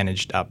you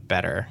managed up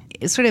better.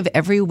 It's sort of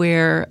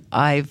everywhere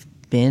I've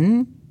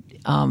been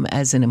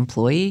as an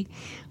employee.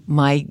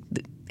 My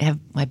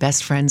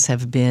best friends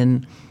have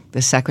been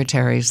the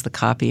secretaries, the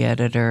copy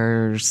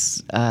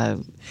editors,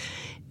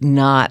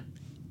 not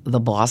the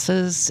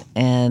bosses.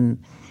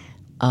 And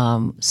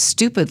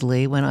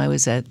stupidly, when I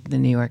was at the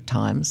New York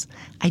Times,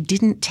 I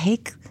didn't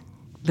take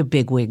the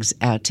bigwigs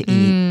out to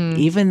eat,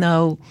 even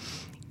though,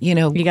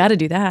 you got to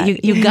do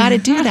that. You got to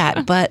do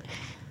that. But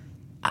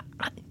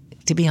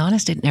to be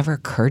honest, it never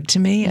occurred to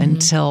me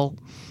until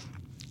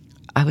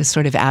I was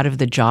sort of out of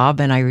the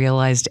job and I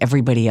realized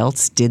everybody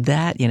else did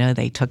that.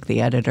 They took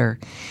the editor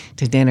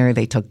to dinner.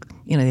 I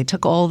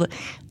took all the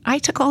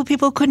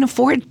people who couldn't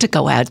afford to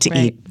go out to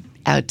eat.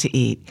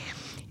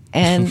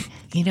 And,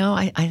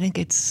 I think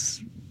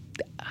it's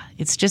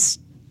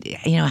just,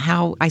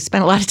 how I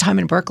spent a lot of time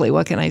in Berkeley.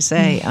 What can I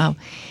say?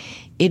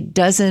 It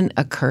doesn't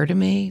occur to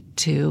me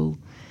to,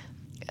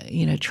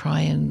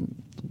 try and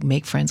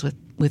make friends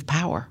with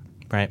power.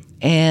 Right.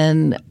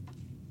 And,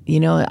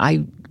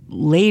 I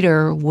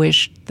later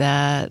wished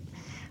that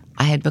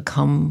I had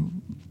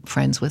become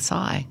friends with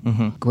Cy.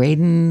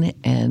 Graydon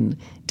and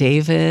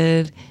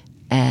David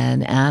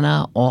and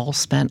Anna all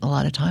spent a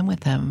lot of time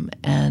with him.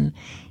 And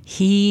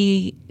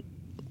he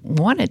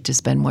wanted to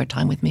spend more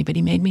time with me, but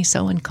he made me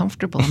so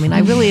uncomfortable.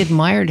 I really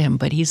admired him,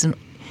 but was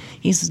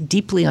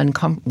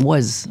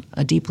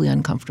a deeply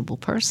uncomfortable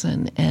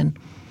person. And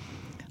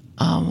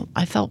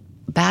I felt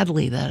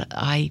badly that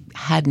I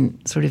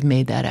hadn't sort of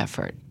made that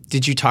effort.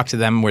 Did you talk to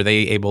them? Were they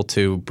able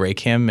to break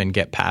him and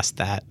get past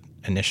that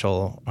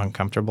initial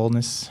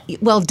uncomfortableness?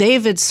 Well,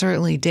 David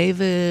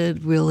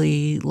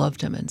really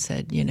loved him and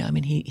said,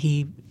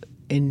 he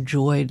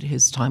enjoyed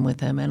his time with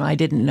him. And I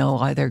didn't know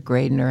either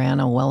Graydon or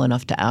Anna well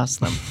enough to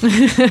ask them.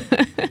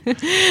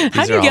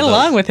 How do you get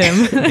along with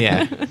him?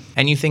 Yeah.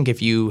 And you think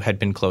if you had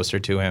been closer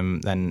to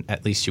him, then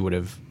at least you would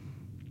have...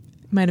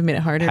 Might have made it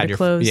harder to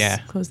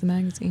close the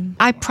magazine.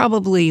 I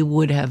probably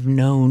would have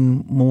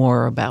known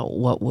more about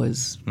what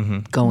was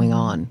going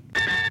on.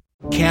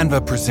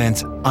 Canva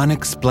presents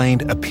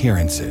Unexplained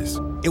Appearances.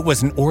 It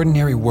was an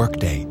ordinary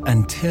workday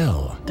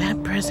until...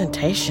 That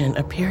presentation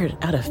appeared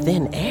out of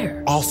thin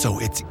air. Also,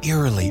 it's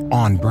eerily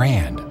on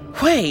brand.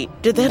 Wait,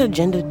 did that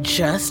agenda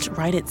just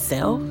write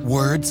itself?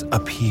 Words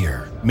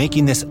appear,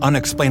 making this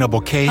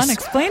unexplainable case...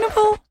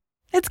 Unexplainable?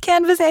 It's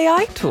Canva's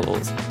AI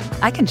tools.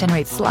 I can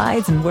generate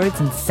slides and words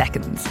in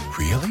seconds.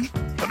 Really?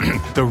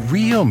 The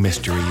real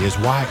mystery is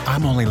why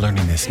I'm only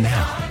learning this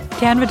now.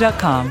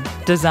 Canva.com.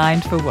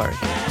 Designed for work.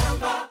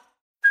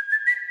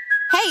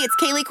 Hey, it's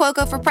Kaylee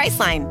Cuoco for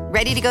Priceline.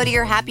 Ready to go to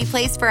your happy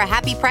place for a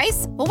happy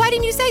price? Well, why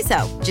didn't you say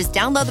so? Just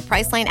download the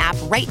Priceline app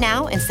right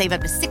now and save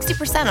up to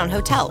 60% on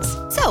hotels.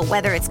 So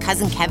whether it's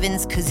Cousin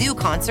Kevin's Kazoo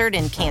Concert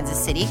in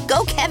Kansas City,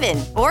 go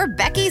Kevin, or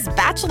Becky's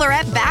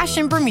Bachelorette Bash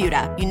in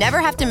Bermuda, you never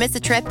have to miss a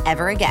trip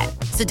ever again.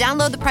 So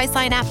download the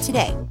Priceline app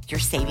today. Your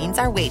savings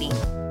are waiting.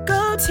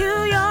 Go to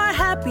your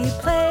happy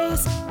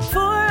place for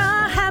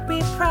a happy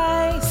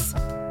price.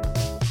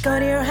 Go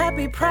to your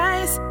happy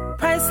price,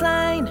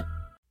 Priceline.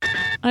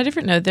 On a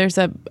different note, there's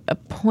a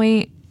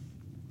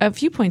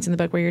few points in the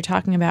book where you're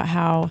talking about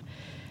how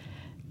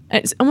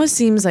it almost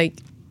seems like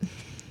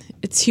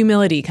it's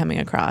humility coming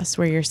across,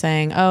 where you're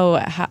saying,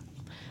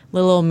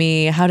 little old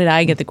me, how did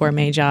I get the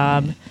gourmet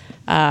job?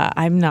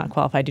 I'm not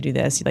qualified to do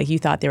this. Like, you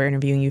thought they were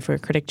interviewing you for a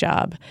critic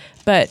job,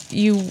 but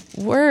you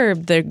were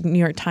the New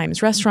York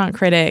Times restaurant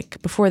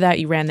critic. Before that,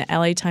 you ran the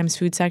LA Times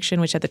food section,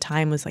 which at the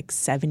time was like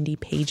 70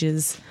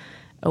 pages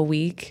a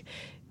week.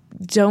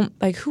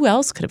 Who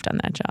else could have done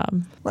that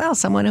job? Well,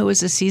 someone who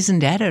was a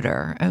seasoned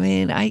editor. I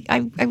mean,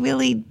 I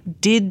really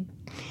did.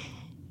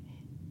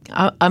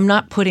 I'm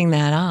not putting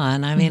that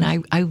on. I mean,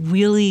 I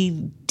really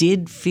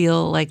did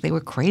feel like they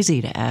were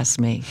crazy to ask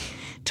me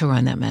to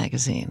run that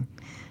magazine.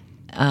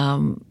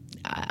 When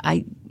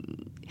I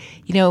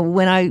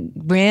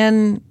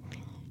ran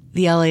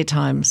the LA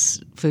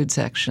Times food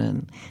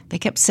section, they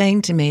kept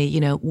saying to me,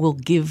 we'll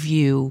give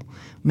you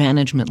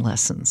management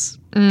lessons.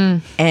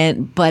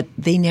 But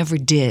they never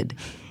did.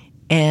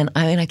 And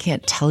I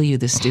can't tell you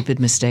the stupid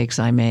mistakes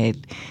I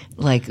made,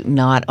 like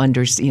not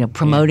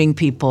promoting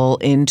people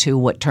into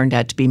what turned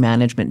out to be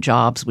management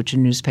jobs, which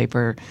in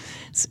newspaper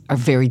are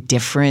very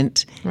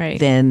different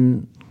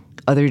than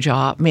other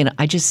jobs. I mean,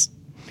 I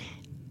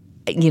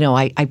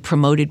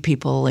promoted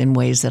people in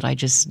ways that I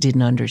just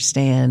didn't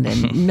understand,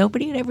 and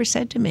nobody had ever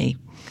said to me,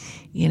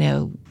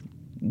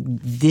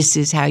 this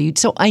is how you.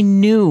 So I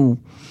knew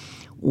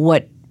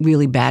what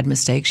really bad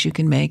mistakes you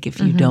can make if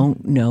you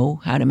don't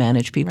know how to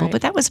manage people.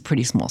 But that was a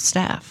pretty small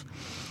staff.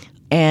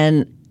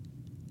 And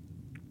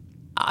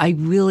I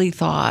really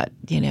thought,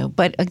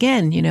 but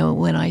again,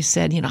 when I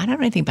said, I don't know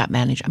anything about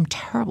managing, I'm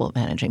terrible at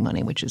managing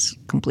money, which is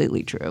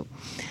completely true.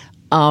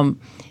 And,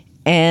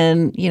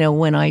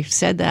 when I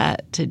said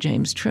that to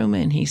James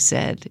Truman, he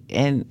said,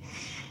 and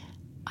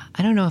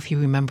I don't know if he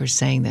remembers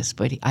saying this,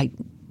 but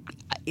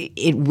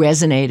it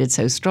resonated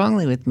so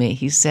strongly with me.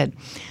 He said,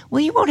 well,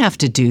 you won't have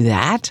to do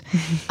that.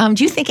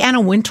 Do you think Anna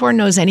Wintour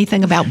knows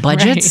anything about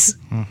budgets?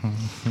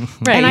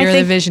 Right. You're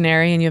the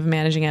visionary and you have a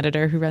managing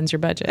editor who runs your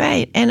budget.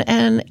 Right.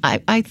 And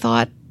I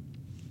thought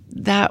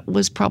that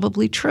was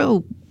probably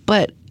true,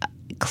 but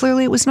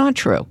clearly it was not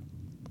true.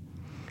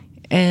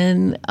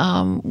 And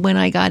when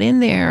I got in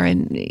there,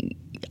 and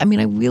I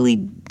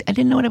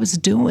didn't know what I was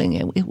doing.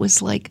 It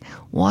was like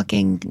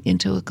walking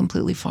into a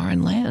completely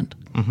foreign land.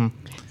 Mm-hmm.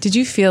 Did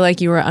you feel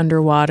like you were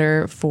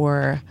underwater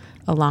for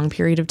a long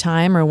period of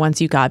time, or once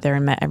you got there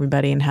and met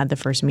everybody and had the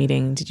first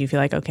meeting, did you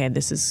feel like, okay,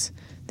 this is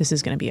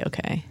going to be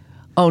okay?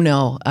 Oh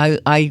no,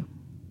 I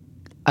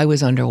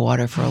was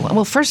underwater for a long.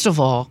 Well, first of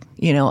all,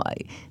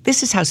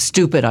 this is how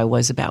stupid I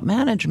was about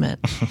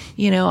management.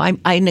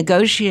 I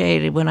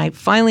negotiated when I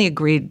finally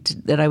agreed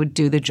that I would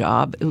do the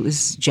job. It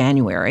was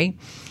January,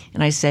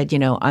 and I said,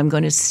 I'm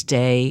going to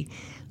stay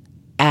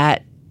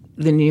at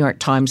the New York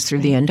Times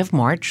through the end of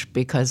March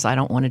because I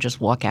don't want to just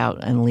walk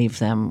out and leave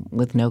them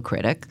with no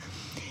critic.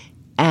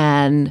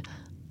 And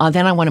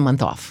then I want a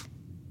month off.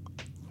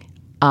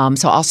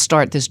 So I'll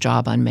start this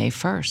job on May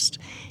 1st.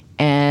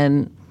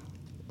 And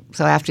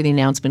so after the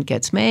announcement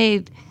gets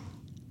made,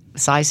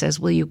 Cy says,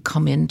 will you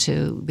come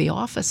into the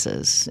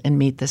offices and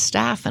meet the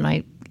staff? And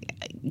I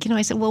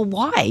said, well,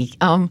 why?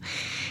 I'm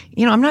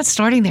not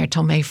starting there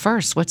till May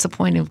 1st. What's the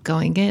point of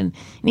going in? And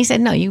he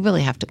said, no, you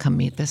really have to come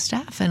meet the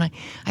staff. And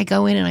I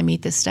go in and I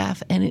meet the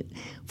staff. And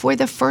for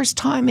the first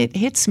time, it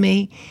hits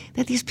me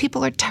that these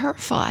people are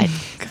terrified.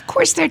 Of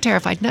course they're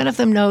terrified. None of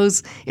them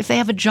knows if they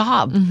have a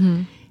job.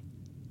 Mm-hmm.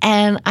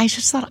 And I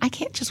just thought, I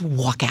can't just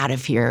walk out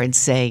of here and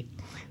say,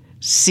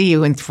 see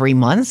you in 3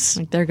 months.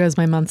 Like, there goes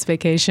my month's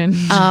vacation.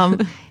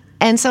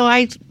 And so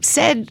I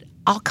said,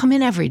 I'll come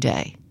in every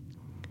day.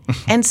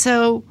 And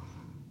so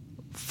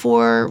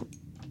for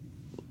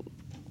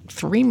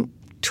 2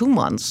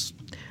 months,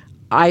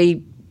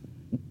 I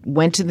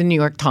went to the New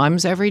York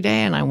Times every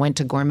day, and I went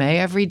to Gourmet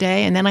every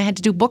day, and then I had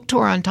to do book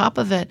tour on top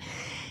of it.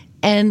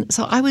 And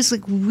so I was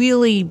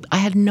I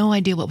had no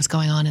idea what was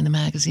going on in the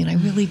magazine. I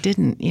really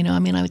didn't.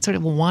 I would sort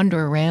of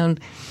wander around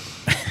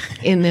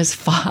in this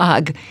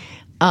fog.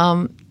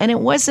 And it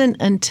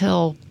wasn't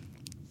until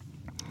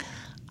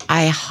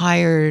I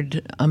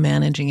hired a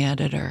managing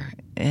editor,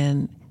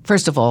 and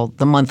first of all,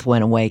 the month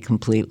went away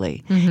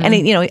completely. Mm-hmm.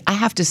 And, I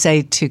have to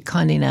say, to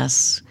Condé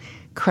Nast's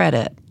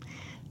credit,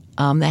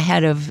 the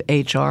head of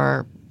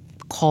HR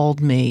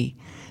called me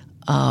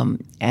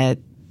at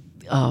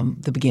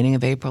the beginning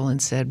of April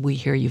and said, we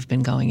hear you've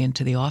been going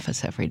into the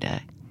office every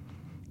day.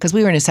 Because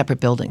we were in a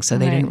separate building, so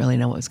they didn't really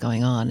know what was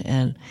going on.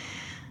 And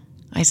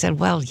I said,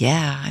 well,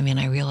 yeah.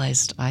 I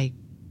realized I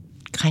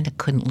kind of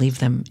couldn't leave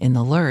them in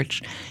the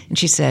lurch. And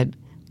she said,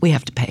 we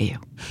have to pay you.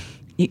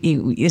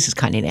 This is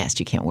kind of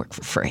nasty. You can't work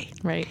for free.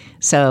 Right.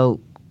 So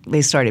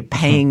they started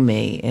paying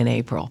me in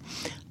April.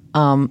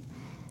 But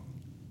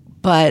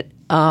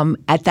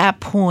at that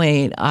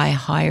point, I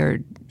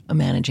hired a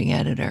managing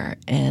editor,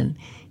 and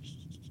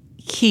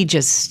he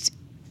just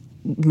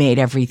made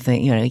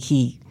everything,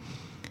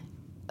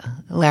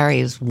 Larry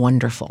is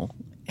wonderful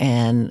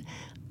and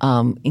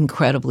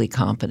incredibly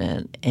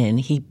competent, and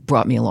he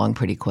brought me along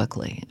pretty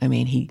quickly. I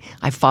mean,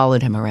 I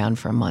followed him around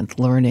for a month,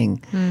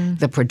 learning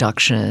the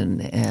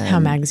production and how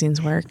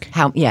magazines work.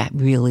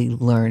 Really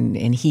learned,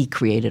 and he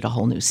created a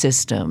whole new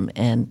system,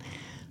 and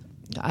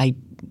I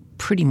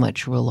pretty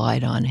much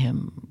relied on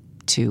him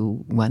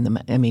to run the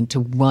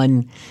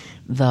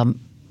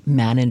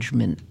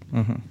management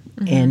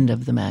end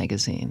of the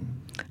magazine.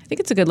 I think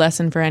it's a good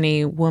lesson for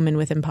any woman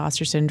with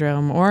imposter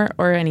syndrome or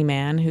any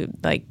man who,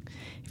 like,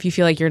 if you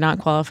feel like you're not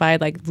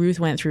qualified, like Ruth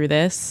went through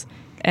this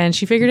and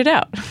she figured it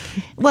out.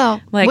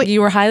 Well,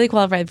 you were highly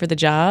qualified for the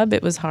job.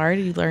 It was hard.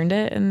 You learned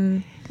it.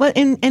 And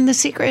the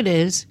secret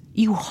is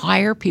you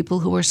hire people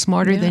who are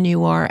smarter than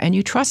you are, and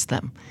you trust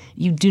them.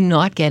 You do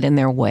not get in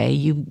their way.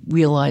 You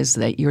realize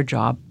that your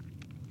job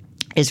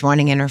is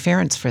running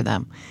interference for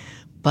them.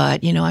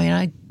 But,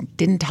 I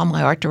didn't tell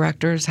my art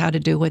directors how to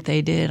do what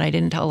they did. I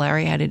didn't tell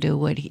Larry how to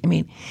do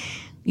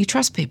you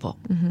trust people.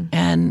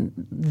 And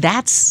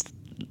that's,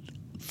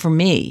 for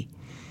me,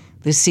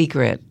 the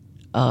secret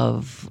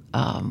of,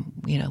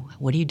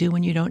 what do you do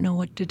when you don't know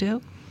what to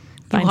do?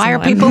 You hire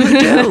people who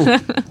do.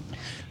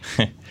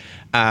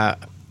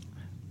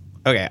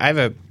 Okay, I have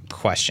a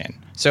question.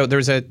 So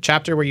there's a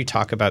chapter where you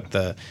talk about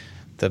the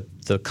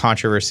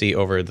controversy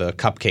over the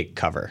cupcake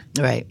cover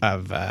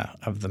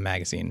of the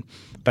magazine.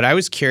 But I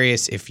was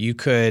curious if you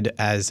could,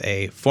 as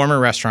a former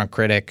restaurant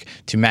critic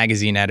to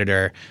magazine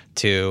editor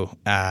to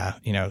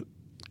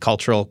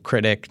cultural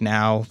critic,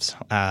 now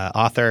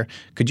author,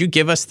 could you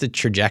give us the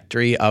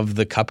trajectory of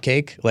the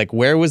cupcake? Like,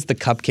 where was the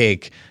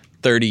cupcake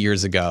 30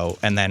 years ago,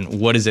 and then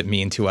what does it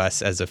mean to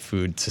us as a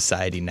food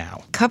society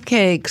now?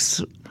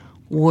 Cupcakes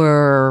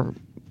were,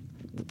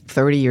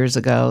 30 years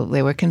ago,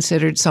 they were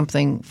considered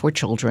something for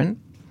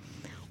children,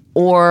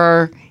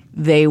 or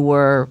they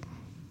were,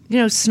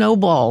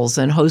 snowballs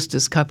and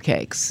Hostess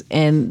cupcakes.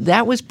 And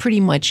that was pretty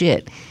much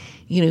it.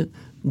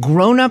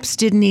 Grown-ups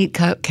didn't eat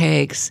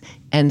cupcakes,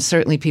 and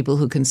certainly people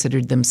who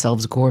considered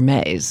themselves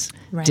gourmets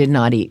did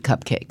not eat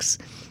cupcakes.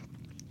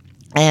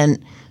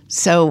 And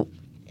so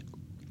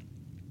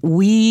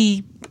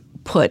we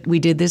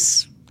did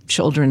this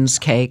children's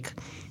cake.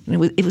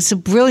 And it was a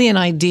brilliant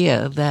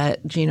idea that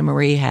Gina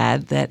Marie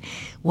had, that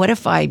what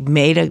if I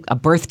made a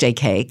birthday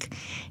cake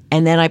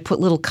and then I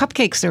put little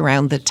cupcakes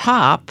around the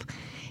top,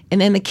 and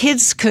then the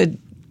kids could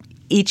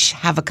each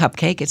have a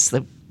cupcake. It's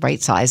the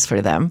right size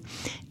for them.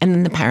 And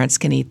then the parents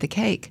can eat the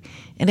cake.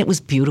 And it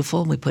was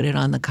beautiful. We put it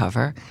on the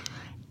cover.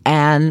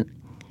 And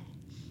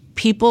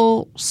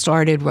people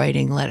started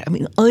writing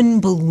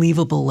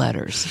unbelievable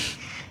letters.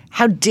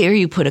 How dare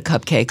you put a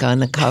cupcake on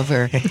the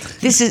cover?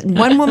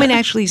 One woman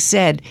actually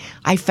said,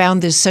 I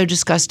found this so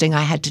disgusting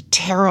I had to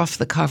tear off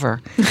the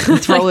cover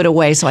and throw it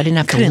away so I didn't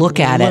have to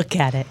look at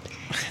it.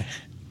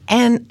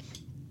 And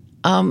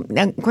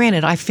now,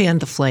 granted, I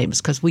fanned the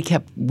flames because we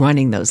kept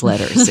running those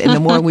letters. And the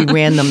more we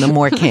ran them, the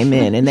more came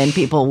in. And then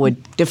people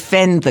would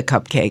defend the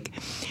cupcake.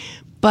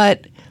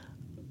 But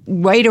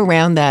right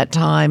around that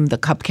time, the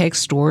cupcake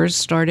stores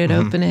started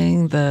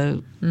opening,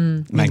 the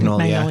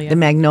Magnolia. The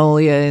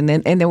Magnolia.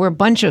 And there were a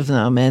bunch of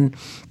them. And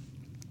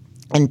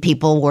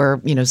people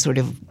were, sort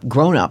of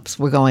grown-ups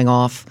were going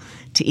off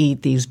to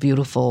eat these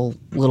beautiful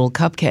little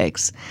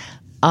cupcakes.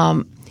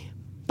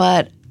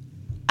 But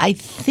I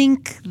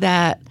think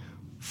that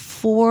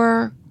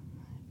for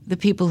the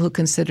people who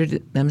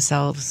considered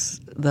themselves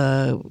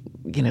the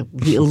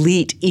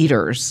elite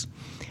eaters,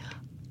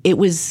 it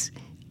was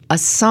a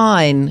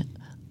sign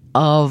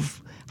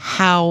of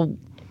how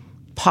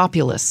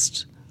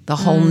populist the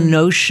whole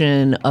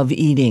notion of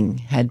eating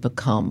had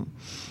become.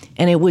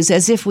 And it was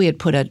as if we had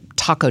put a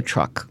taco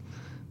truck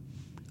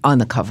on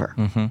the cover.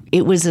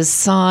 It was a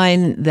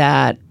sign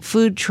that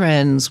food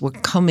trends were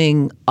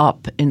coming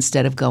up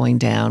instead of going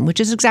down, which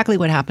is exactly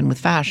what happened with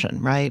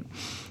fashion, right?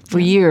 For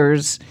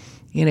years,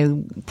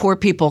 poor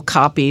people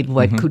copied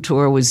what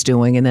couture was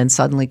doing, and then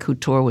suddenly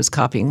couture was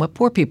copying what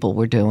poor people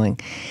were doing.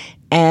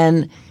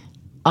 And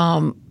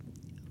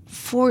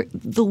for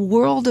the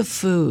world of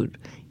food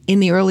in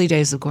the early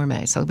days of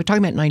gourmet, so we're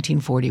talking about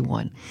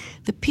 1941,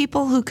 the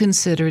people who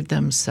considered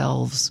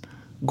themselves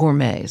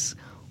gourmets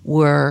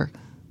were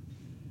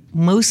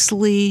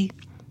mostly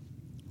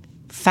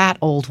fat,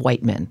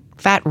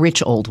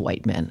 rich old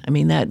white men. I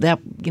mean, that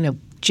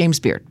James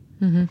Beard.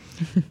 There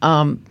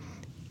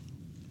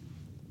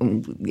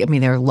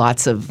are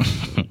lots of,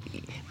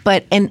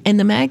 but and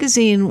the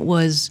magazine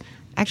was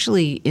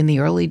actually in the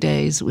early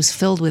days, it was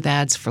filled with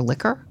ads for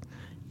liquor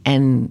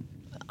and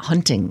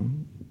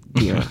hunting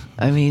gear.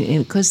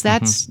 Because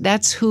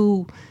that's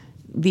who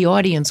the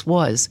audience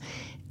was,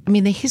 I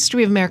mean, the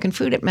history of American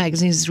food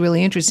magazines is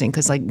really interesting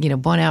because,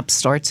 Bon App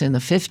starts in the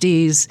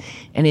 50s,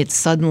 and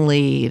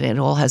it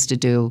all has to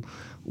do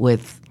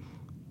with,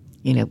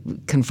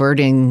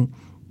 converting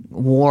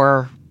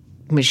war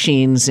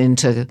machines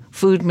into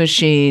food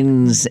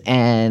machines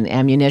and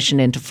ammunition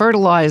into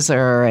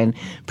fertilizer and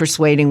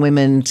persuading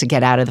women to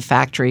get out of the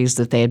factories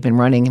that they had been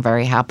running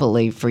very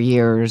happily for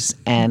years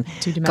and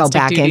go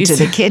back into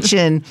the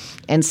kitchen.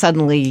 And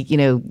suddenly,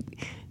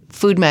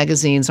 food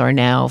magazines are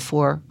now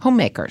for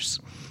homemakers.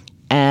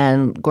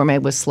 And Gourmet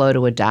was slow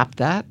to adapt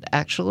that,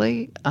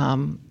 actually.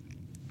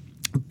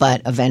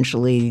 But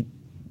eventually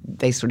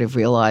they sort of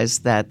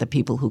realized that the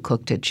people who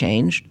cooked had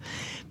changed.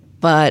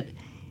 But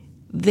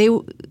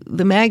the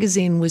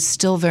magazine was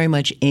still very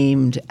much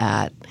aimed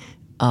at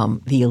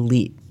the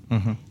elite.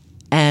 Mm-hmm.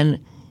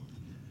 And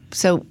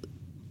so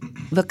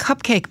the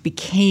cupcake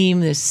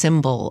became this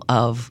symbol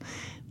of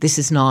this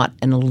is not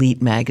an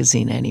elite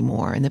magazine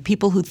anymore. And the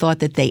people who thought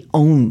that they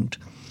owned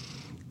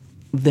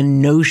the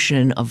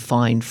notion of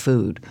fine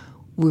food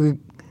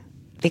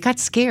they got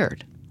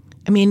scared.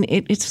 I mean,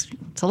 it's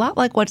a lot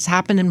like what's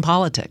happened in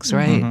politics,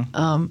 right?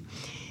 Mm-hmm.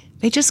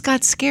 They just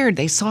got scared.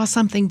 They saw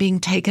something being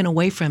taken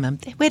away from them.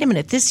 Wait a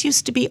minute, this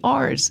used to be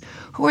ours.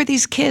 Who are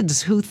these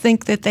kids who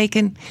think that they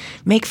can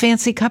make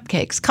fancy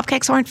cupcakes?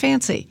 Cupcakes aren't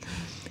fancy.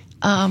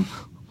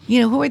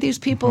 Who are these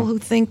people who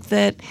think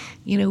that,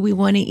 we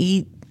want to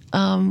eat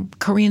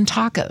Korean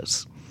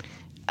tacos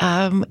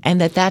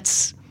and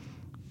that's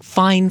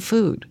fine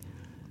food?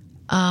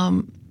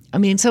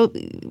 So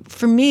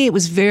for me, it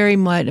was very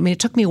much, it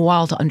took me a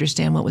while to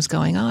understand what was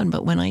going on,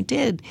 but when I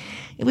did,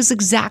 it was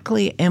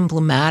exactly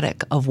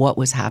emblematic of what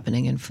was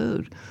happening in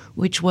food,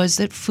 which was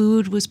that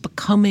food was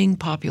becoming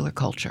popular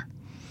culture.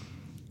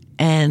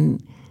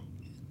 And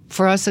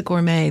for us at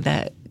Gourmet,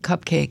 that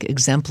cupcake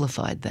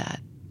exemplified that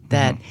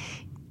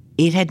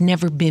it had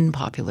never been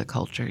popular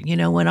culture.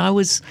 When I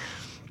was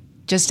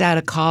just out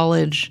of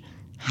college,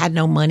 had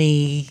no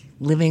money,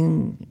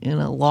 living in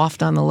a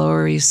loft on the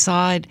Lower East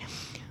Side,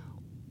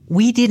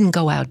 we didn't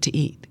go out to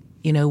eat.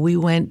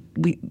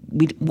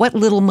 What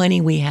little money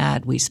we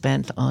had, we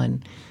spent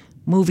on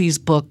movies,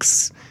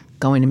 books,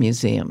 going to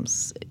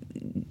museums.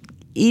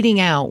 Eating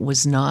out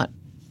was not.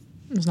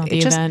 It was not the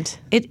event.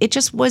 It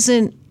just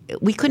wasn't.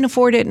 We couldn't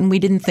afford it, and we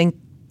didn't think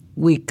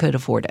we could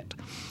afford it.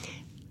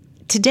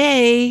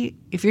 Today,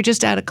 if you're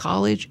just out of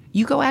college,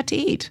 you go out to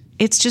eat.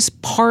 It's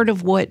just part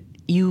of what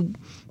you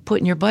put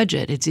in your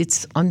budget.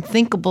 It's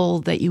unthinkable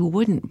that you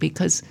wouldn't,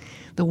 because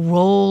the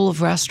role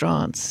of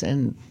restaurants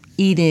and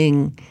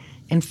eating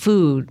and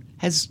food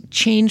has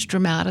changed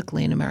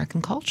dramatically in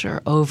American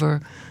culture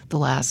over the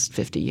last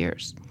 50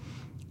 years.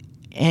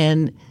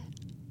 And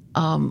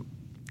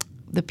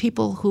the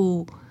people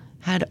who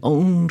had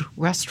owned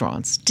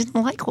restaurants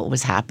didn't like what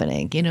was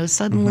happening.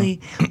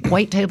 Suddenly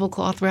white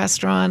tablecloth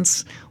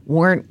restaurants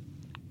weren't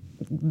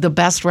the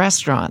best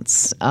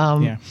restaurants.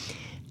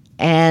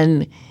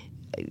 And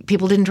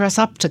people didn't dress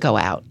up to go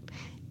out.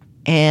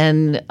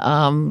 And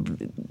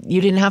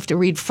you didn't have to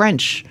read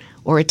French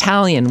or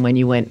Italian when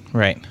you went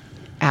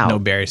out. No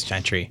barriers to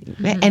entry.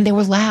 And they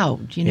were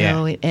loud,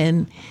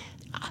 and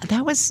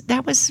that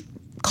was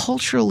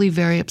culturally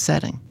very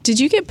upsetting. Did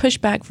you get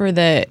pushback for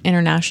the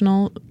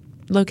international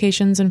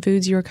locations and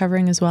foods you were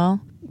covering as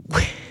well?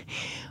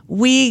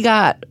 We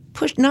got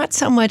pushed, not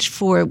so much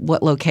for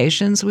what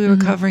locations we were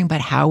covering,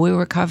 but how we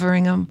were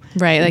covering them.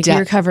 Right, like you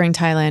were covering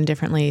Thailand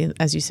differently,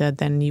 as you said,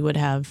 than you would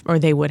have, or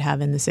they would have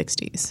in the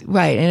 60s.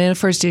 Right, and in the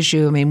first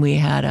issue, we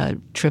had a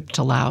trip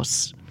to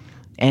Laos,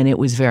 and it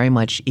was very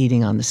much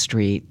eating on the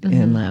street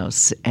in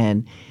Laos,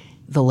 and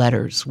the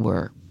letters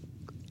were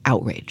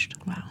outraged.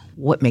 Wow.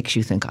 What makes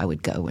you think I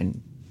would go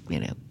and,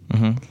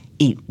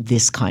 eat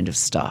this kind of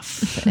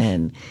stuff?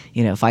 And,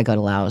 if I go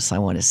to Laos, I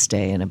want to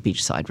stay in a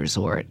beachside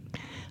resort.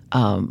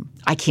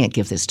 I can't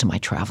give this to my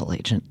travel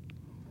agent.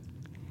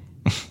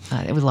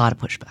 It was a lot of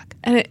pushback.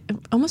 And it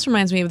almost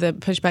reminds me of the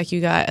pushback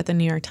you got at the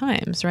New York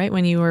Times, right?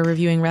 When you were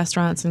reviewing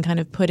restaurants and kind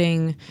of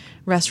putting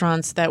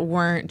restaurants that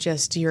weren't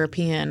just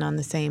European on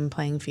the same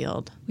playing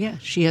field. Yeah,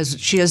 she has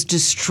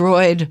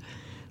destroyed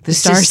the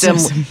system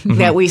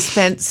that we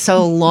spent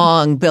so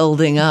long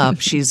building up.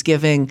 She's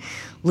giving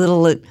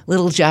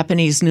little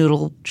Japanese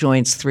noodle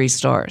joints 3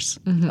 stars.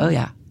 Oh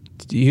yeah.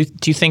 Do you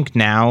think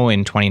now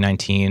in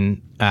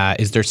 2019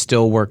 is there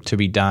still work to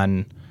be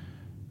done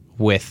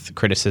with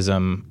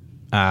criticism,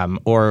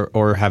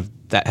 or has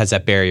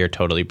that barrier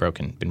totally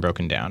been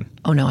broken down?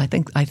 Oh no, I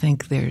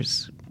think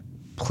there's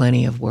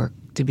plenty of work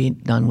to be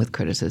done with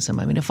criticism.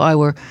 If I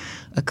were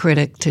a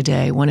critic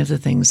today, one of the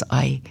things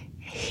I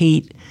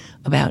hate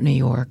about New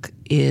York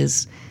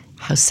is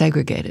how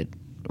segregated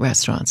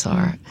restaurants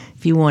are.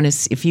 If you want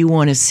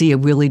to see a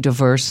really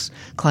diverse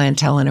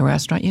clientele in a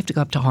restaurant, you have to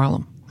go up to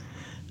Harlem.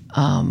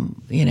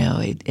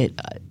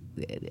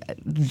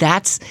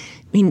 That's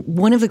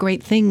one of the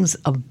great things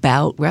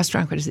about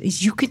restaurant criticism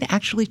is you can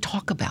actually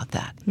talk about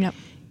that. Yep.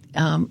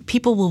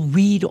 People will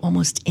read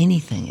almost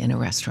anything in a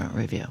restaurant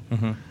review.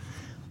 Mm-hmm.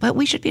 But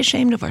we should be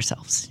ashamed of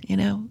ourselves,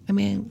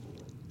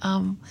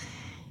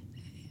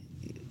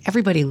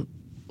 everybody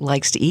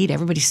likes to eat.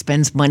 Everybody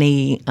spends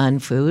money on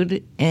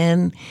food,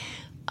 and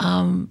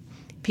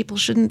people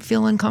shouldn't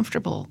feel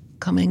uncomfortable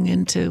coming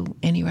into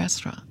any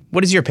restaurant.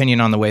 What is your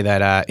opinion on the way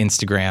that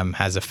Instagram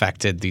has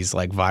affected these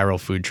like viral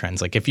food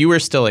trends? Like if you were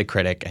still a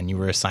critic and you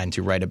were assigned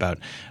to write about,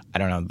 I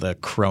don't know, the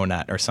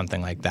cronut or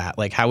something like that,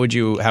 like how would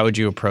you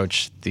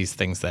approach these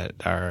things that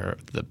are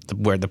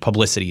where the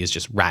publicity is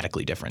just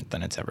radically different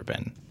than it's ever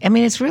been? I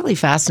mean, it's really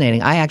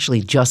fascinating. I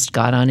actually just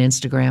got on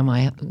Instagram.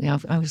 I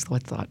always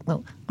thought,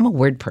 well, I'm a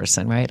word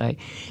person, right?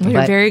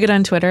 You're very good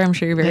on Twitter. I'm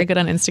sure you're very good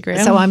on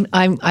Instagram. So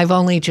I've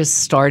only just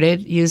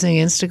started using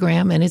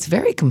Instagram, and it's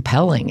very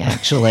compelling,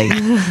 actually.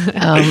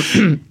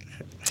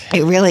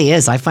 It really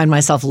is. I find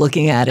myself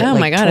looking at it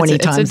 20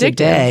 times a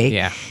day.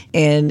 Yeah.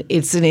 And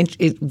it's a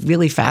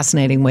really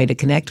fascinating way to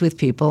connect with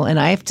people. And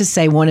I have to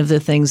say, one of the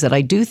things that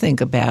I do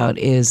think about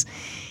is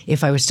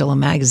if I was still a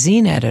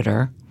magazine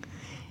editor,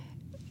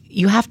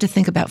 you have to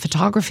think about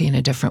photography in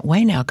a different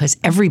way now because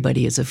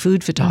everybody is a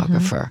food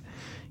photographer,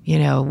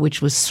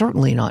 which was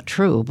certainly not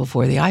true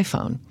before the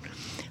iPhone.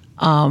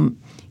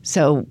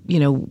 So,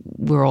 we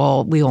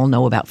all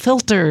know about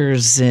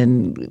filters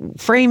and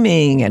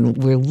framing, and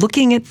we're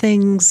looking at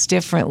things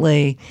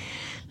differently.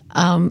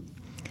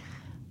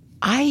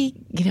 I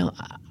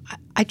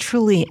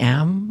truly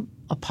am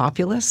a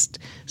populist,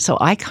 so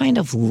I kind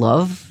of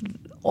love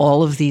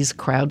all of these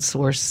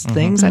crowdsourced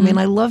things. I mean,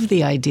 I love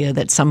the idea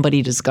that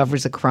somebody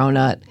discovers a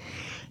cronut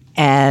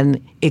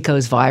and it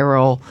goes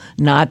viral,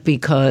 not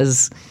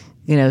because,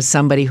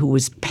 somebody who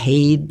was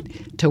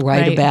paid to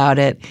write about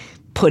it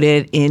put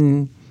it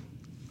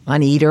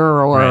on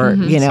Eater or,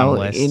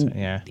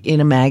 in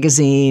a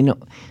magazine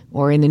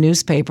or in the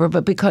newspaper,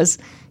 but because,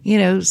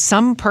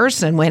 some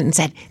person went and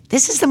said,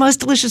 this is the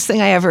most delicious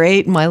thing I ever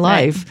ate in my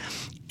life.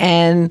 Right.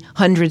 And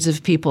hundreds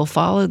of people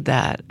followed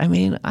that. I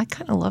mean, I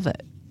kind of love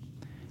it.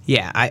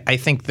 Yeah, I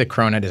think the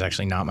cronut is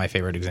actually not my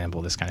favorite example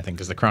of this kind of thing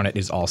because the cronut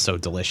is also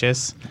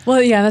delicious.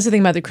 Well, yeah, that's the thing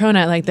about the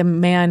cronut. Like the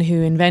man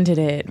who invented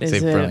it is a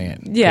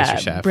brilliant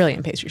pastry chef.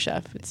 Brilliant pastry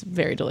chef. It's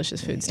very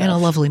delicious food stuff. And a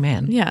lovely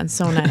man. Yeah, it's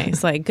so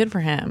nice. Like good for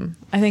him.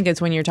 I think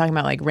it's when you're talking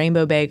about like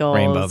rainbow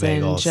bagels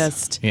and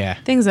just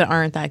things that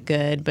aren't that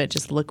good but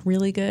just look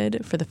really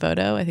good for the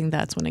photo. I think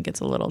that's when it gets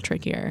a little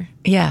trickier.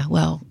 Yeah,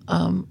 well,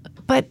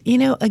 but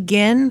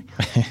again,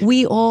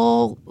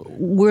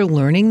 we're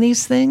learning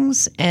these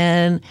things,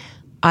 and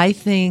I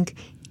think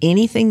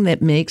anything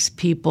that makes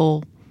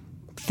people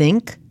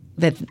think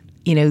that,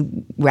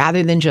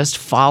 rather than just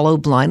follow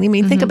blindly. I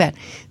mean, think about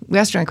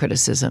restaurant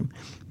criticism,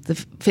 the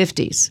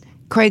 50s.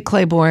 Craig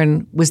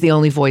Claiborne was the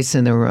only voice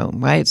in the room,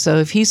 right? So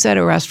if he said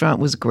a restaurant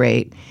was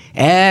great,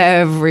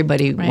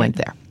 everybody went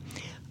there.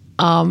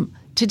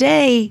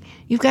 Today,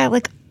 you've got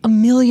like a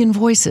million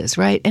voices,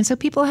 right? And so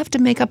people have to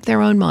make up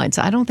their own minds.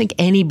 I don't think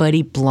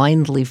anybody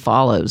blindly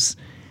follows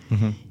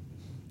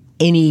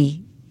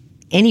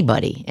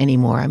anybody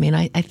anymore. I mean,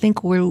 I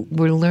think we're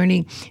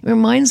learning. It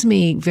reminds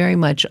me very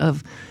much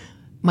of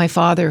my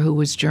father, who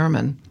was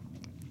German,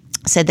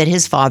 said that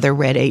his father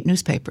read 8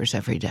 newspapers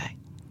every day.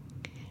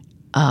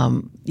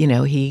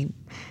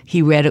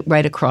 He read it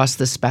right across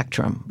the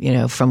spectrum,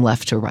 from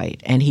left to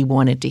right, and he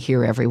wanted to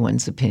hear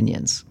everyone's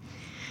opinions.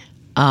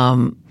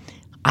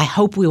 I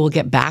hope we will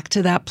get back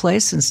to that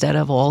place instead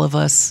of all of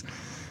us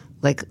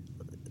like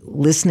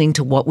listening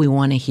to what we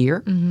want to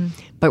hear.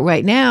 But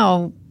right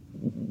now,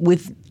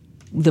 with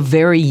the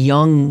very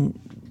young,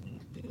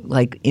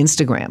 like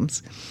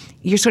Instagrams,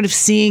 you're sort of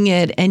seeing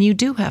it, and you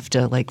do have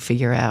to like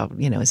figure out,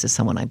 is this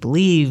someone I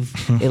believe?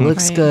 It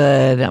looks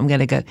good. I'm going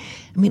to go.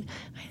 I mean,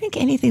 I think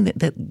anything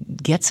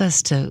that gets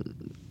us to,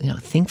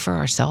 think for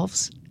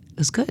ourselves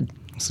is good.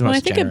 Well,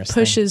 I think it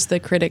pushes the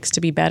critics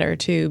to be better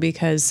too,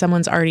 because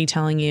someone's already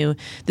telling you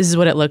this is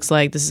what it looks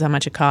like, this is how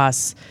much it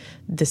costs,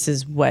 this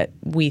is what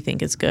we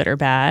think is good or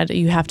bad.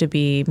 You have to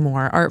be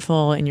more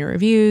artful in your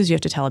reviews. You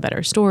have to tell a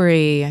better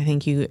story. I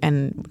think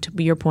and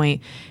to your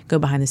point, go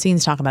behind the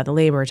scenes, talk about the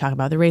labor, talk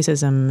about the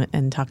racism,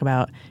 and talk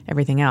about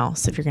everything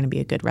else if you're going to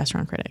be a good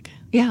restaurant critic.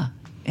 Yeah,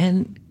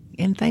 and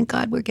thank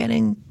God we're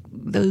getting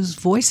those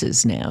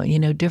voices now.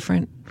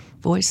 Different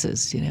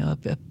voices,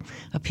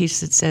 a piece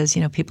that says,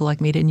 people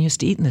like me didn't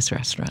used to eat in this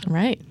restaurant.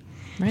 Right.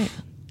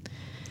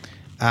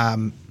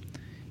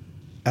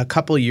 A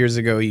couple years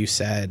ago, you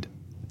said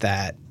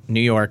that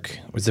New York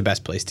was the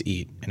best place to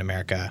eat in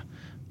America,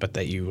 but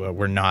that you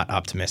were not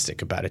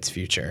optimistic about its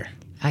future.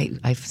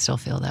 I still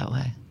feel that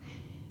way.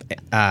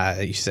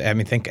 I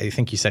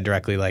think you said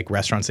directly, like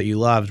restaurants that you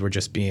loved were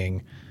just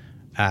being,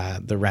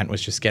 the rent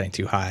was just getting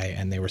too high,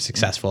 and they were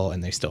successful,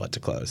 and they still had to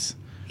close.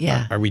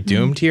 Yeah. Are we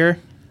doomed here?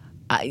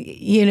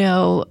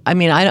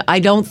 I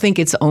don't think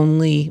it's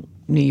only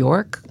New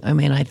York. I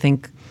mean, I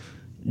think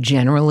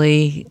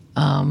generally,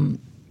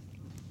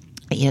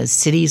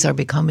 cities are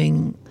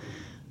becoming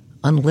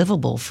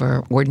unlivable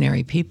for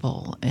ordinary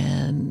people,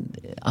 and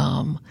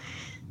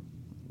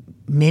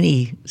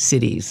many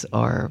cities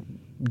are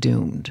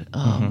doomed.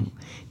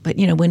 But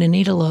when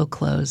Anita Lowe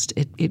closed,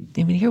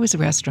 here was a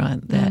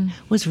restaurant that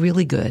was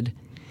really good,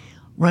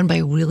 run by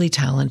a really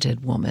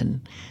talented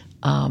woman,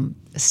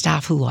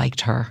 staff who liked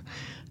her.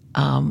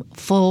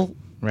 full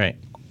Right.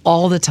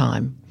 all the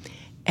time.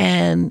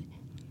 And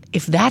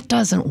if that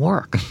doesn't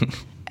work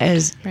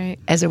as I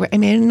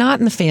mean, not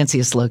in the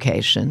fanciest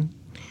location.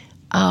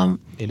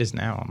 It is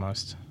now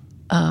almost.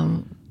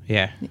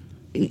 Yeah.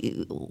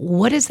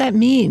 What does that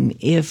mean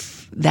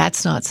if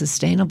that's not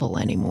sustainable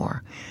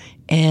anymore?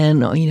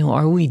 And,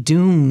 are we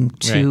doomed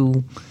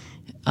to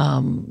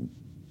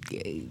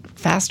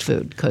fast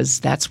food? Because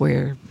that's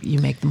where you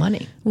make the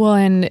money. Well,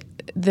 and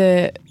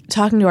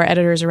talking to our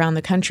editors around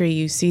the country,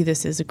 you see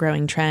this as a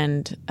growing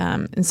trend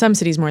in some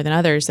cities more than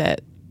others,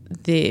 that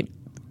the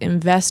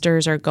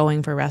investors are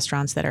going for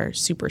restaurants that are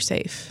super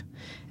safe.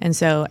 And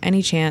so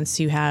any chance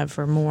you have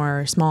for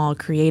more small,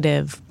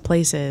 creative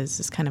places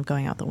is kind of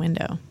going out the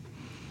window.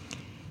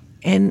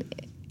 And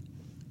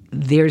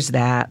there's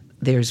that.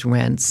 There's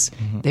rents.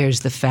 Mm-hmm.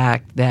 There's the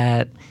fact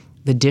that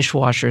the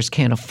dishwashers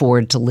can't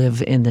afford to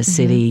live in the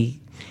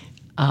city.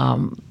 I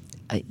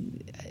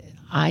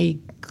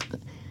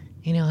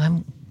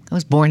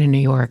was born in New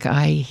York.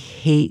 I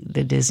hate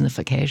the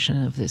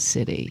Disneyfication of this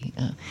city.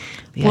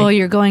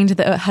 You're going to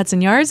the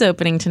Hudson Yards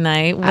opening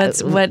tonight.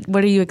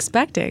 What are you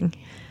expecting?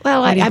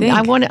 Well,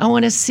 I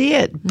want to see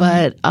it,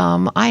 but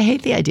I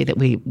hate the idea that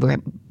we're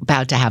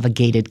about to have a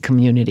gated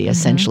community,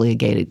 essentially a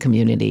gated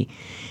community,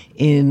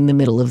 in the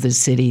middle of the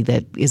city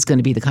that is going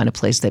to be the kind of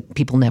place that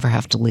people never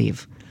have to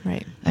leave.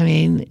 Right. I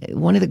mean,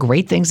 one of the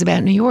great things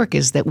about New York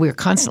is that we're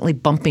constantly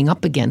bumping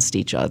up against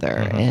each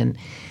other, and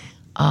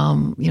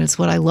it's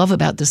what I love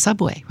about the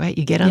subway. Right?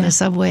 You get on the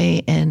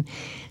subway and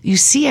you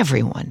see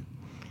everyone,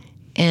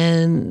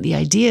 and the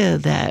idea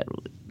that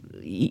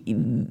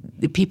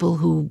the people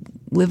who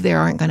live there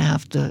aren't going to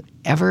have to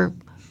ever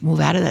move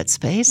out of that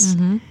space.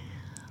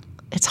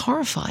 It's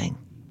horrifying.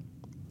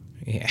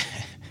 Yeah.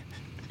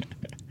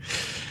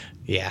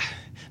 Yeah.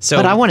 So,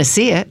 but I want to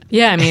see it.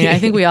 Yeah, I mean, I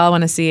think we all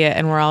want to see it,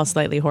 and we're all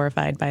slightly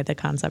horrified by the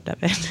concept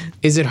of it.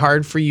 Is it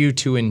hard for you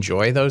to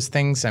enjoy those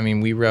things? I mean,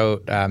 we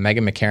wrote,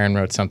 Megan McCarran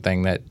wrote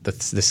something that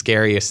the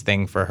scariest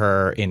thing for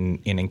her in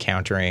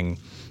encountering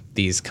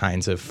these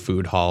kinds of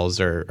food halls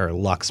or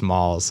luxe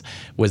malls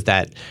was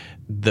that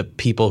the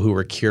people who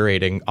were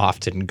curating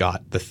often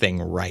got the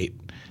thing right.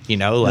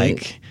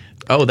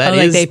 That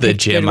is the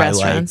gym I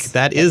like.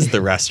 That is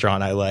the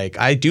restaurant I like.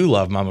 I do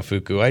love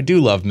Momofuku. I do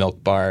love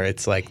Milk Bar.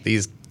 It's like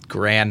these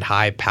grand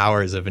high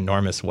powers of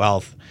enormous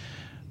wealth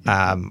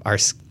are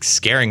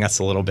scaring us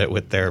a little bit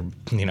with their,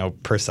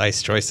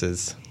 precise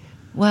choices.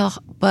 Well,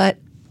 but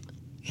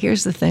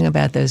here's the thing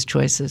about those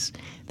choices.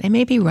 They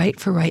may be right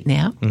for right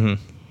now.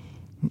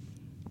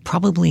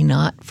 Probably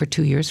not for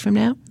 2 years from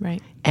now.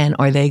 Right. And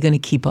are they going to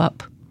keep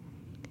up?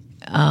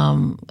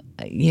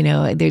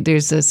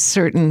 There's a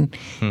certain...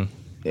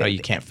 Oh, you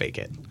can't fake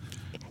it.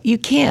 You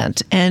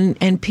can't.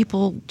 And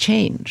people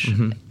change.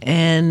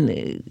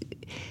 And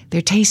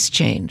their tastes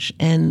change.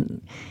 And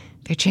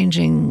they're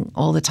changing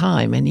all the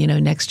time. And,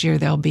 next year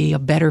there'll be a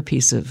better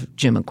piece of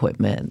gym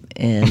equipment.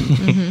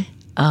 And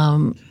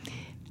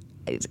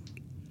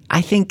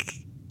I think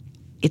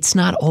it's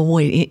not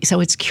always... So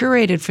it's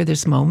curated for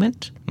this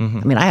moment. I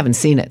mean, I haven't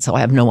seen it, so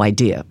I have no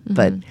idea.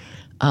 But,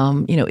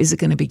 is it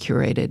going to be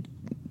curated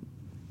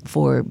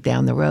for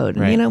down the road?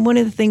 Right. And, one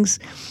of the things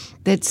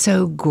that's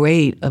so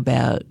great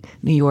about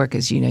New York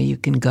is, you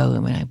can go. I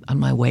mean, on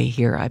my way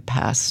here, I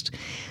passed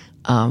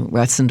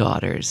Ruts and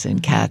Daughters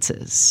and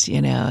Katz's,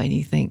 and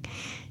you think,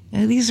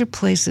 these are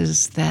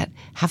places that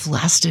have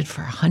lasted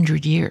for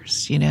 100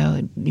 years.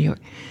 New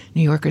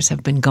Yorkers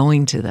have been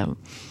going to them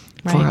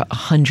for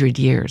 100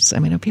 years. I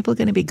mean, are people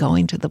going to be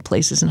going to the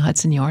places in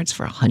Hudson Yards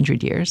for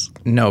 100 years?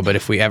 No, but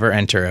if we ever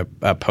enter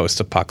a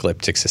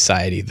post-apocalyptic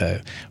society,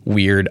 the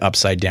weird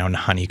upside-down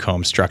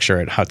honeycomb structure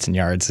at Hudson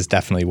Yards is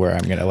definitely where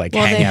I'm going to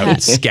hang out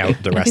and scout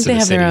the rest of the city. I think they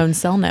have their own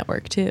cell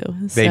network too.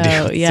 They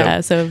do. Yeah.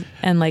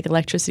 And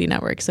electricity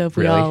network. So if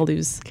we all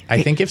lose,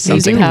 I think if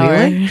something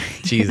power,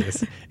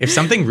 Jesus, if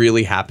something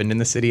really happened in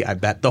the city, I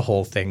bet the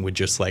whole thing would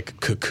just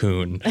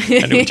cocoon and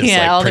it would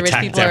just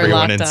protect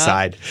everyone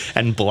inside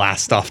and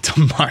blast off to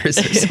Mars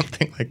or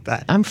something like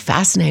that. I'm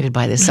fascinated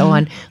by this. So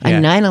on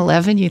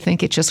 9/11, you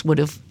think it just would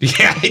have?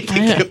 Yeah, I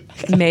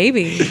think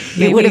maybe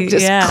it would have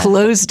just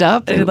closed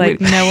up. No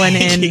one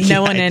in,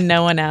 no one in,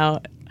 no one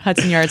out.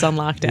 Hudson Yards on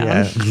lockdown.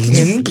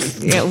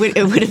 Yeah.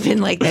 It would have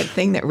been like that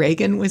thing that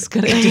Reagan was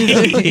going to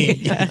do.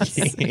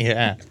 Yes.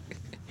 Yeah.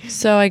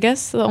 So I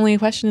guess the only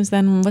question is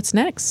then, what's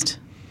next?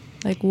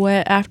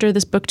 What after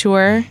this book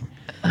tour?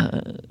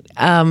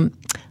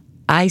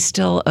 I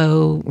still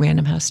owe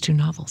Random House 2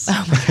 novels.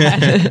 Oh my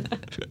God.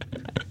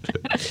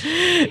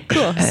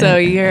 Cool. So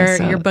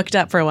you're booked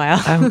up for a while.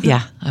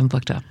 I'm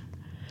booked up.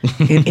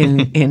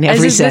 In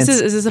every sense.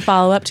 Is this a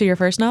follow up to your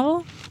first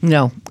novel?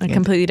 No,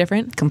 completely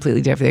different.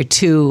 Completely different. They're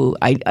two.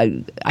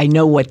 I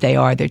know what they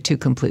are. They're two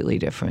completely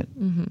different.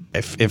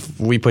 If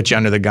we put you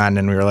under the gun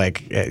and we were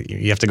like,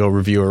 you have to go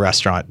review a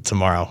restaurant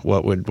tomorrow,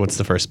 what's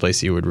the first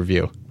place you would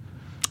review?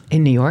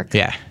 In New York?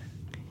 Yeah.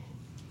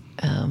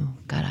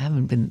 God, I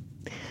haven't been.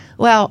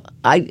 Well,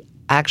 I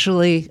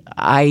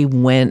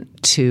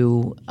went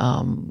to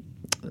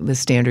the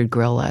Standard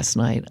Grill last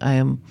night.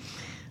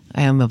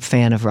 I am a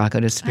fan of Rocco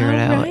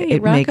DiSpirito. All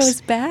right,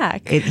 Rocco's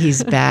back.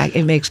 He's back.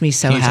 It makes me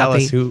so Can you happy. tell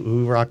us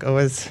who Rocco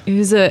is? He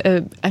was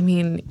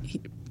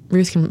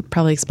Ruth can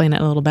probably explain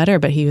it a little better,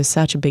 but he was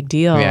such a big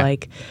deal. Yeah.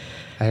 Like,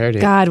 I heard it.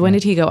 God, when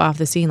did he go off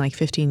the scene? Like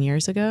 15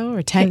 years ago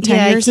or 10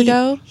 years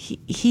ago?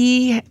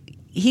 He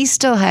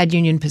still had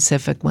Union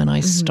Pacific when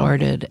I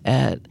started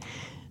at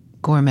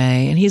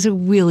Gourmet, and he's a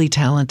really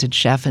talented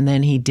chef. And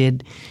then he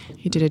did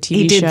a TV show.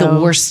 He did the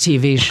worst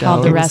TV show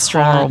called The It was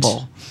Restaurant.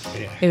 horrible.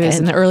 It was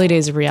in the early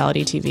days of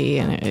reality TV,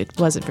 and it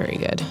wasn't very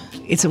good.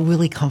 It's a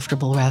really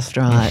comfortable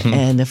restaurant,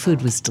 and the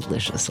food was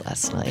delicious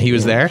last night. He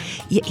was there?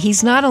 Yeah,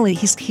 he's not only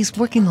he's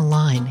working the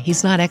line.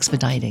 He's not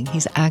expediting.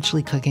 He's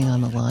actually cooking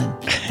on the line.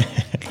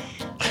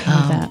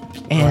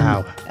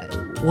 And Wow.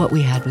 What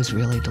we had was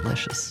really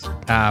delicious.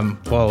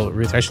 Well,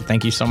 Ruth Reichl,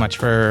 thank you so much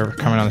for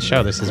coming on the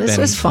show. This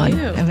was fun.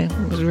 I mean,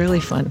 it was really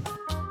fun.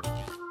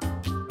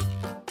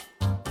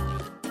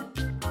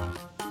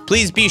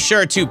 Please be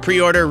sure to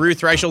pre-order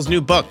Ruth Reichl's new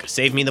book,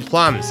 Save Me the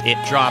Plums. It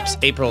drops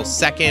April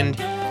 2nd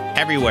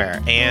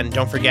everywhere. And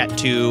don't forget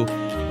to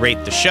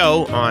rate the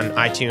show on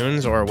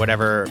iTunes or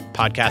whatever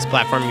podcast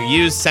platform you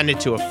use. Send it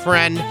to a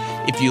friend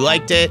if you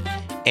liked it.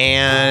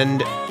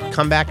 And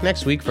come back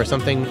next week for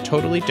something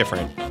totally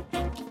different.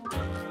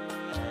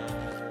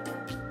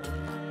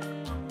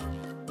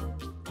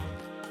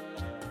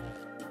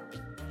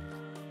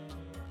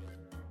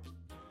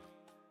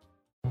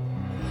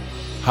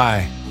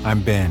 Hi,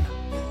 I'm Ben.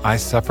 I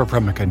suffer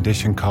from a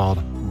condition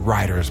called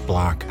writer's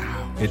block.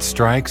 It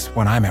strikes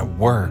when I'm at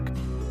work.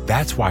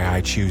 That's why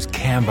I choose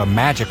Canva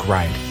Magic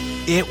Write.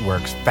 It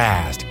works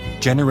fast,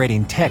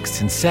 generating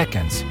text in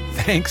seconds,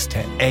 thanks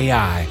to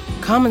AI.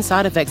 Common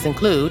side effects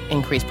include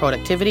increased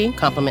productivity,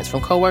 compliments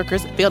from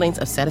coworkers, feelings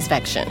of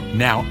satisfaction.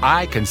 Now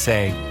I can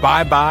say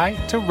bye-bye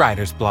to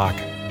writer's block.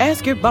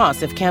 Ask your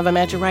boss if Canva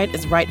Magic Write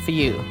is right for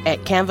you at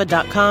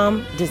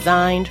canva.com,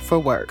 designed for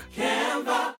work.